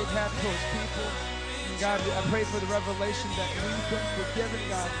unforgiveness they've had towards people. And God, I pray for the revelation that we've been forgiven,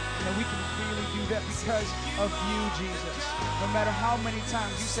 God, and that we can freely do that because of you, Jesus. No matter how many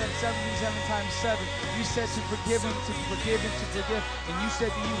times, you said 77 times 7, you said to forgive and to forgive and to forgive, and you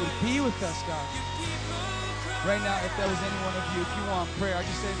said that you would be with us, God. Right now, if that was any one of you, if you want prayer, I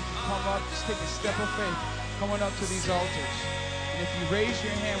just say that you come up, just take a step of faith, coming up to these altars. And if you raise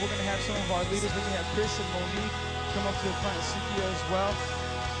your hand, we're going to have some of our leaders. We're going to have Chris and Monique come up to the front, and Cynthia as well.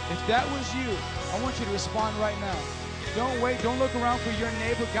 If that was you, I want you to respond right now. Don't wait. Don't look around for your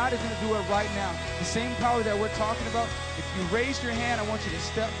neighbor. God is going to do it right now. The same power that we're talking about. If you raise your hand, I want you to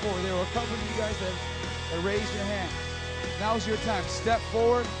step forward. There were a couple of you guys that raised your hand. Now's your time. Step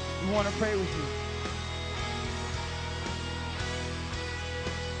forward. We want to pray with you.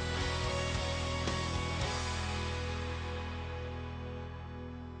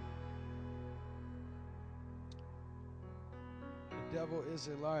 The devil is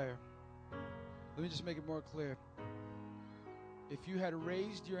a liar. Let me just make it more clear. If you had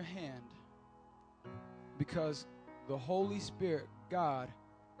raised your hand because the Holy Spirit, God,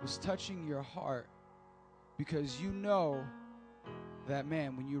 was touching your heart, because you know that,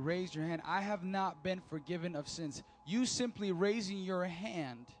 man, when you raised your hand, I have not been forgiven of sins. You simply raising your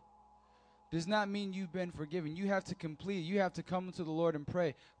hand does not mean you've been forgiven. You have to complete. You have to come to the Lord and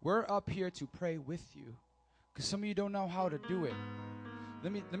pray. We're up here to pray with you because some of you don't know how to do it.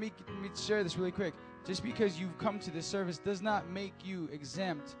 Let me share this really quick. Just because you've come to this service does not make you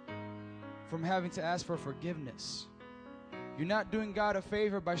exempt from having to ask for forgiveness. You're not doing God a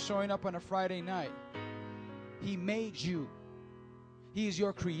favor by showing up on a Friday night. He made you. He is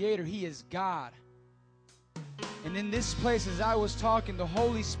your creator. He is God. And in this place, as I was talking, the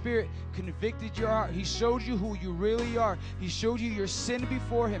Holy Spirit convicted your heart. He showed you who you really are. He showed you your sin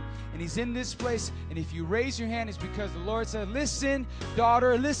before Him. And He's in this place. And if you raise your hand, it's because the Lord said, listen,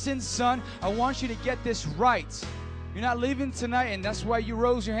 daughter, listen, son, I want you to get this right. You're not leaving tonight, and that's why you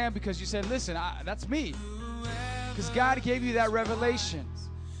rose your hand, because you said, listen, that's me. Because God gave you that revelation.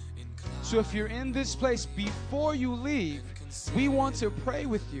 So if you're in this place, before you leave, we want to pray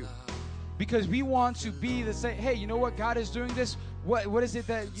with you. Because we want to be the same. Hey, you know what? God is doing this. What is it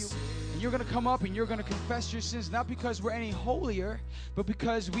that you're going to come up and you're going to confess your sins, not because we're any holier, but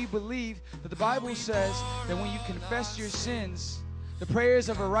because we believe that the Bible says that when you confess your sins, the prayers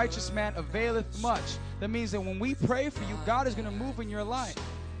of a righteous man availeth much. That means that when we pray for you, God is going to move in your life.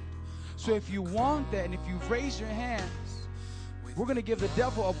 So if you want that, and if you've raised your hand, we're going to give the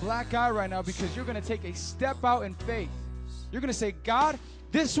devil a black eye right now, because you're going to take a step out in faith. You're going to say, God,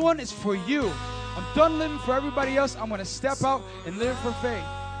 this one is for you. I'm done living for everybody else. I'm going to step out and live for faith.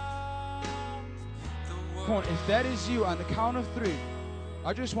 Come on, if that is you, on the count of 3,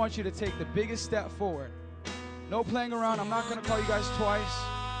 I just want you to take the biggest step forward. No playing around. I'm not going to call you guys twice.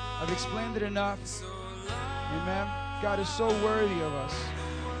 I've explained it enough. Amen. God is so worthy of us.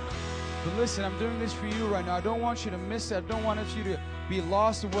 But listen, I'm doing this for you right now. I don't want you to miss it. I don't want you to be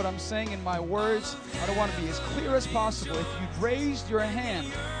lost in what I'm saying in my words. I don't want to be as clear as possible. If you've raised your hand,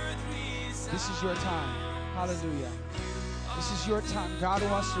 this is your time. Hallelujah. This is your time. God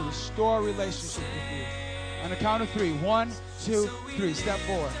wants to restore a relationship with you. On the count of 3. 1, 2, 3. Step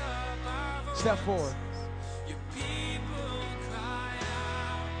forward. Step forward.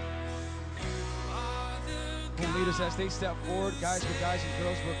 Leaders, as they step forward, guys with guys and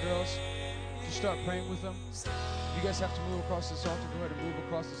girls with girls, just start praying with them. You guys have to move across this altar. Go ahead and move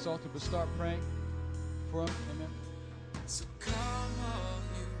across this altar, but start praying for them. Amen. So come all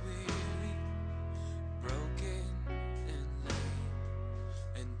you weary, broken and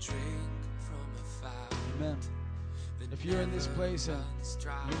lame, and drink from a fountain. Amen. If you're in this place and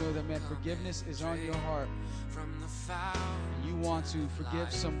you know that, man, forgiveness is on your heart, and you want to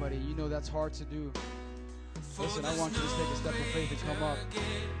forgive somebody, you know that's hard to do. Listen, I want you to take a step of faith and come up.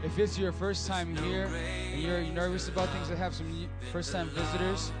 If it's your first time here and you're nervous about things, I have some first-time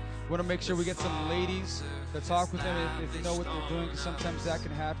visitors. We want to make sure we get some ladies to talk with them if they know what they're doing, because sometimes that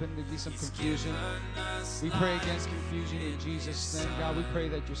can happen. There'll be some confusion. We pray against confusion in Jesus' name. God, we pray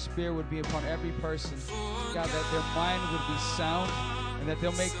that your spirit would be upon every person. God, that their mind would be sound and that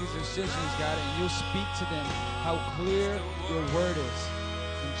they'll make these decisions, God, and you'll speak to them how clear your word is.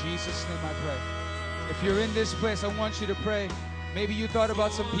 In Jesus' name I pray. If you're in this place, I want you to pray. Maybe you thought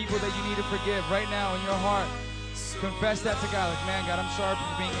about some people that you need to forgive right now in your heart. Confess that to God. Like, man, God, I'm sorry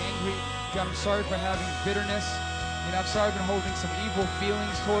for being angry. God, I'm sorry for having bitterness. I'm sorry for holding some evil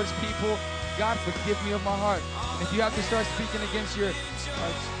feelings towards people. God, forgive me of my heart. And if you have to start speaking against your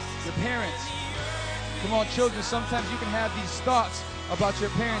parents, come on, children, sometimes you can have these thoughts about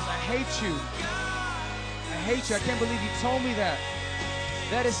your parents. I hate you. I hate you. I can't believe you told me that.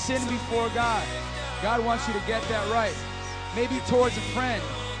 That is sin before God. God wants you to get that right. Maybe towards a friend.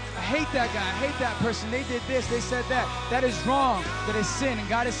 I hate that guy. I hate that person. They did this. They said that. That is wrong. That is sin. And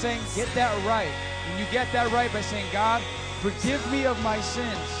God is saying, get that right. And you get that right by saying, God, forgive me of my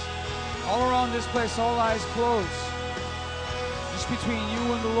sins. All around this place, all eyes closed. Just between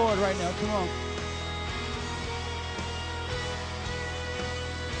you and the Lord right now. Come on.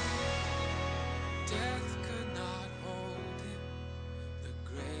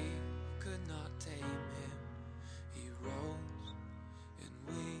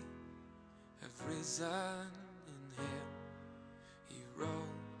 risen in him. He rose.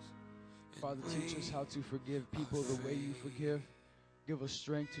 Father, teach us how to forgive people the way you forgive. Give us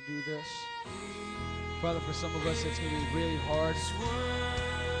strength to do this. Father, for some of us, it's going to be really hard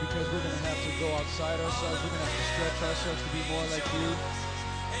because we're going to have to go outside ourselves. We're going to have to stretch ourselves to be more like you.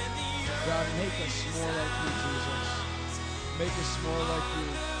 God, make us more like you, Jesus. Make us more like you.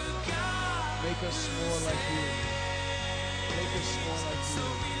 Make us more like you. Make us more like you.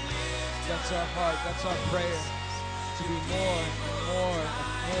 That's our heart. That's our prayer. To be more and more and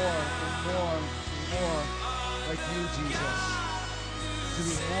more and more and more like you, Jesus. To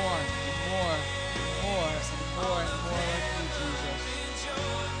be more and more and more and more and more like you, Jesus.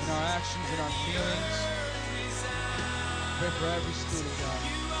 In our actions, in our feelings. Pray for every student, God.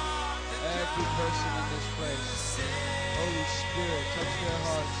 Every person in this place. Holy Spirit, touch their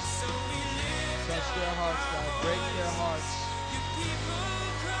hearts. Touch their hearts, God. Break their hearts.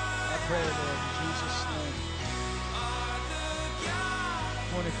 I pray, Lord, in Jesus' name.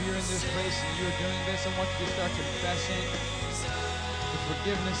 Lord, if you're in this place and you're doing this, I want you to start confessing the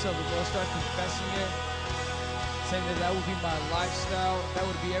forgiveness of the Lord. Start confessing it. Saying that that would be my lifestyle. That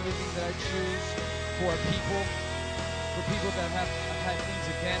would be everything that I choose for people. For people that I've had things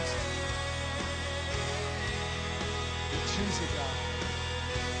against. We choose it, God.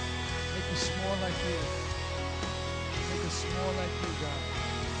 Make us more like you. Make us more like you, God.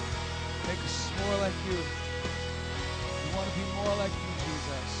 Make us more like you. We want to be more like you,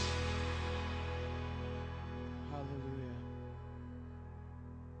 Jesus. Hallelujah.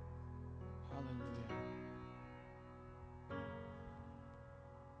 Hallelujah.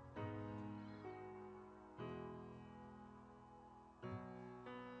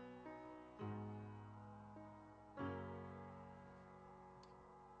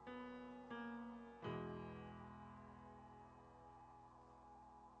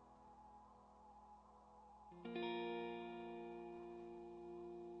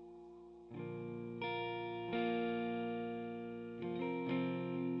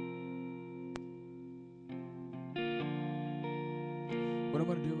 What I'm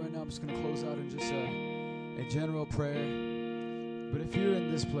going to do right now, I'm just going to close out in just a general prayer. But if you're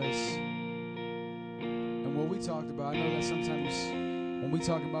in this place, and what we talked about, I know that sometimes when we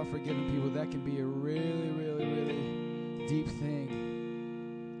talk about forgiving people, that can be a really, really, really deep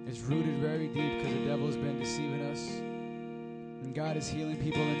thing. It's rooted very deep because the devil has been deceiving us. And God is healing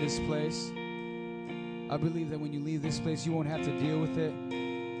people in this place. I believe that when you leave this place, you won't have to deal with it.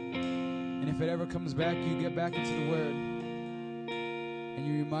 And if it ever comes back, you get back into the Word. And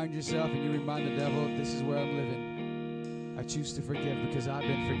you remind yourself and you remind the devil, this is where I'm living. I choose to forgive because I've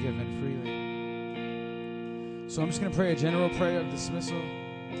been forgiven freely. So I'm just going to pray a general prayer of dismissal.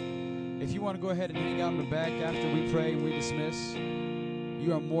 If you want to go ahead and hang out in the back after we pray and we dismiss,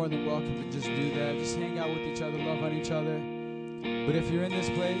 you are more than welcome to just do that. Just hang out with each other, love on each other. But if you're in this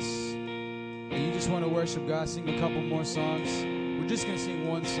place and you just want to worship God, sing a couple more songs, we're just going to sing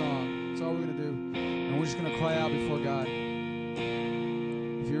one song. That's all we're going to do. And we're just going to cry out before God.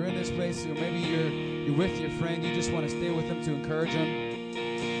 If you're in this place, or maybe you're with your friend, you just want to stay with them to encourage them,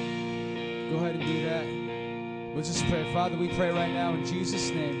 go ahead and do that. Let's just pray. Father, we pray right now in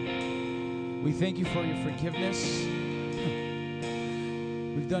Jesus' name. We thank you for your forgiveness.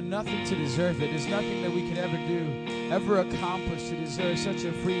 We've done nothing to deserve it. There's nothing that we could ever do, ever accomplish to deserve such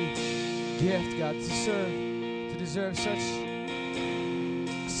a free gift, God, to deserve such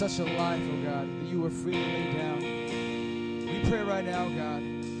a life, oh God, that you were free to lay down. We pray right now, God,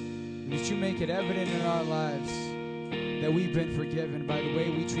 that you make it evident in our lives that we've been forgiven by the way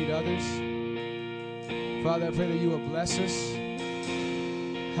we treat others. Father, I pray that you will bless us.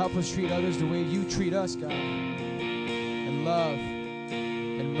 Help us treat others the way you treat us, God. In love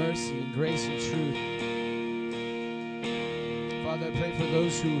and mercy and grace and truth. Father, I pray for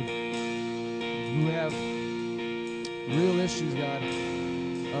those who have real issues, God,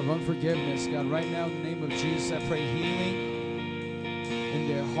 of unforgiveness. God, right now in the name of Jesus, I pray healing in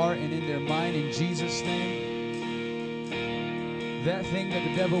their heart and in their mind in Jesus' name. That thing that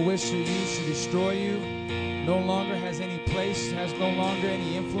the devil wished to use to destroy you no longer has any place, has no longer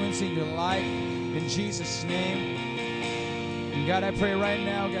any influence in your life in Jesus' name. And God, I pray right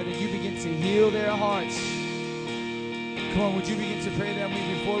now, God, that you begin to heal their hearts. Come on, would you begin to pray that with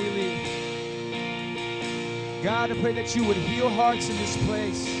me before we leave? God, I pray that you would heal hearts in this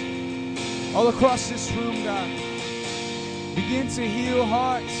place, all across this room, God. Begin to heal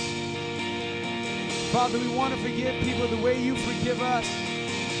hearts. Father, we want to forgive people the way you forgive us.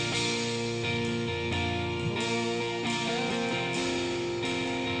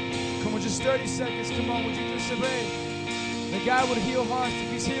 Come on, just 30 seconds. Come on, would you just pray? That God would heal hearts.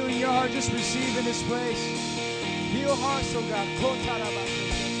 If He's healing your heart, just receive in this place. Heal hearts, oh God.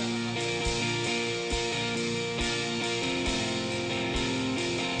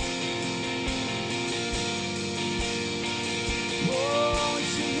 Oh,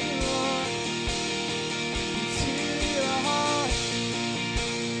 it's healing, Lord. It's healing your heart.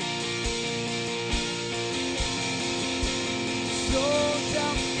 So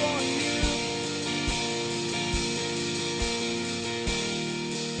down for you.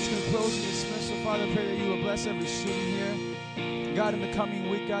 Just going to close and dismiss. So, Father, I pray that you will bless every student here. God, in the coming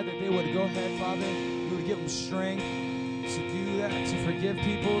week, God, that they would go ahead, Father. You would give them strength to do that, to forgive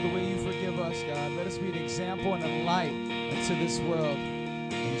people the way you forgive us, God. Let us be an example and a light into this world.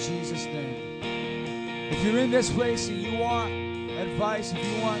 In Jesus' name. If you're in this place and you want advice, if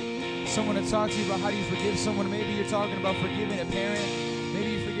you want someone to talk to you about how do you forgive someone, maybe you're talking about forgiving a parent,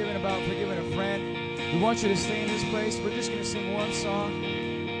 maybe you're forgiving a friend, we want you to stay in this place. We're just going to sing one song.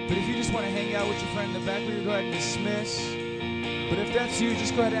 But if you just want to hang out with your friend in the back, we're going to go ahead and dismiss. But if that's you,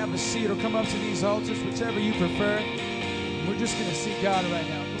 just go ahead and have a seat or come up to these altars, whichever you prefer. We're just going to seek God right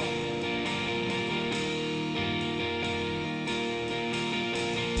now. Come on.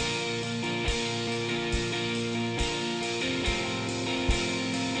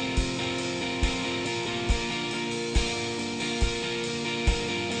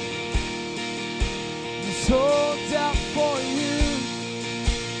 Sold out for you.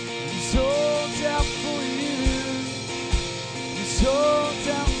 Sold out for you. Sold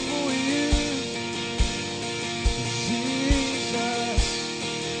out for you, Jesus.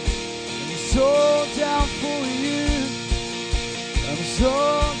 I'm sold out for you. I'm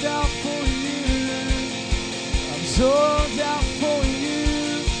sold out for you. I'm sold out for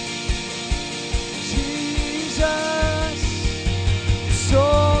you, Jesus.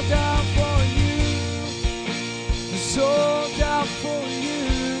 Sold out for you. Sold out for you.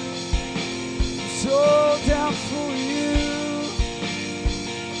 Sold out for you.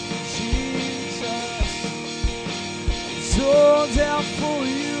 Sold out for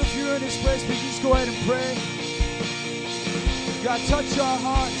you. If you're in this place, please just go ahead and pray. God, touch our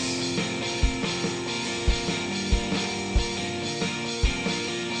hearts.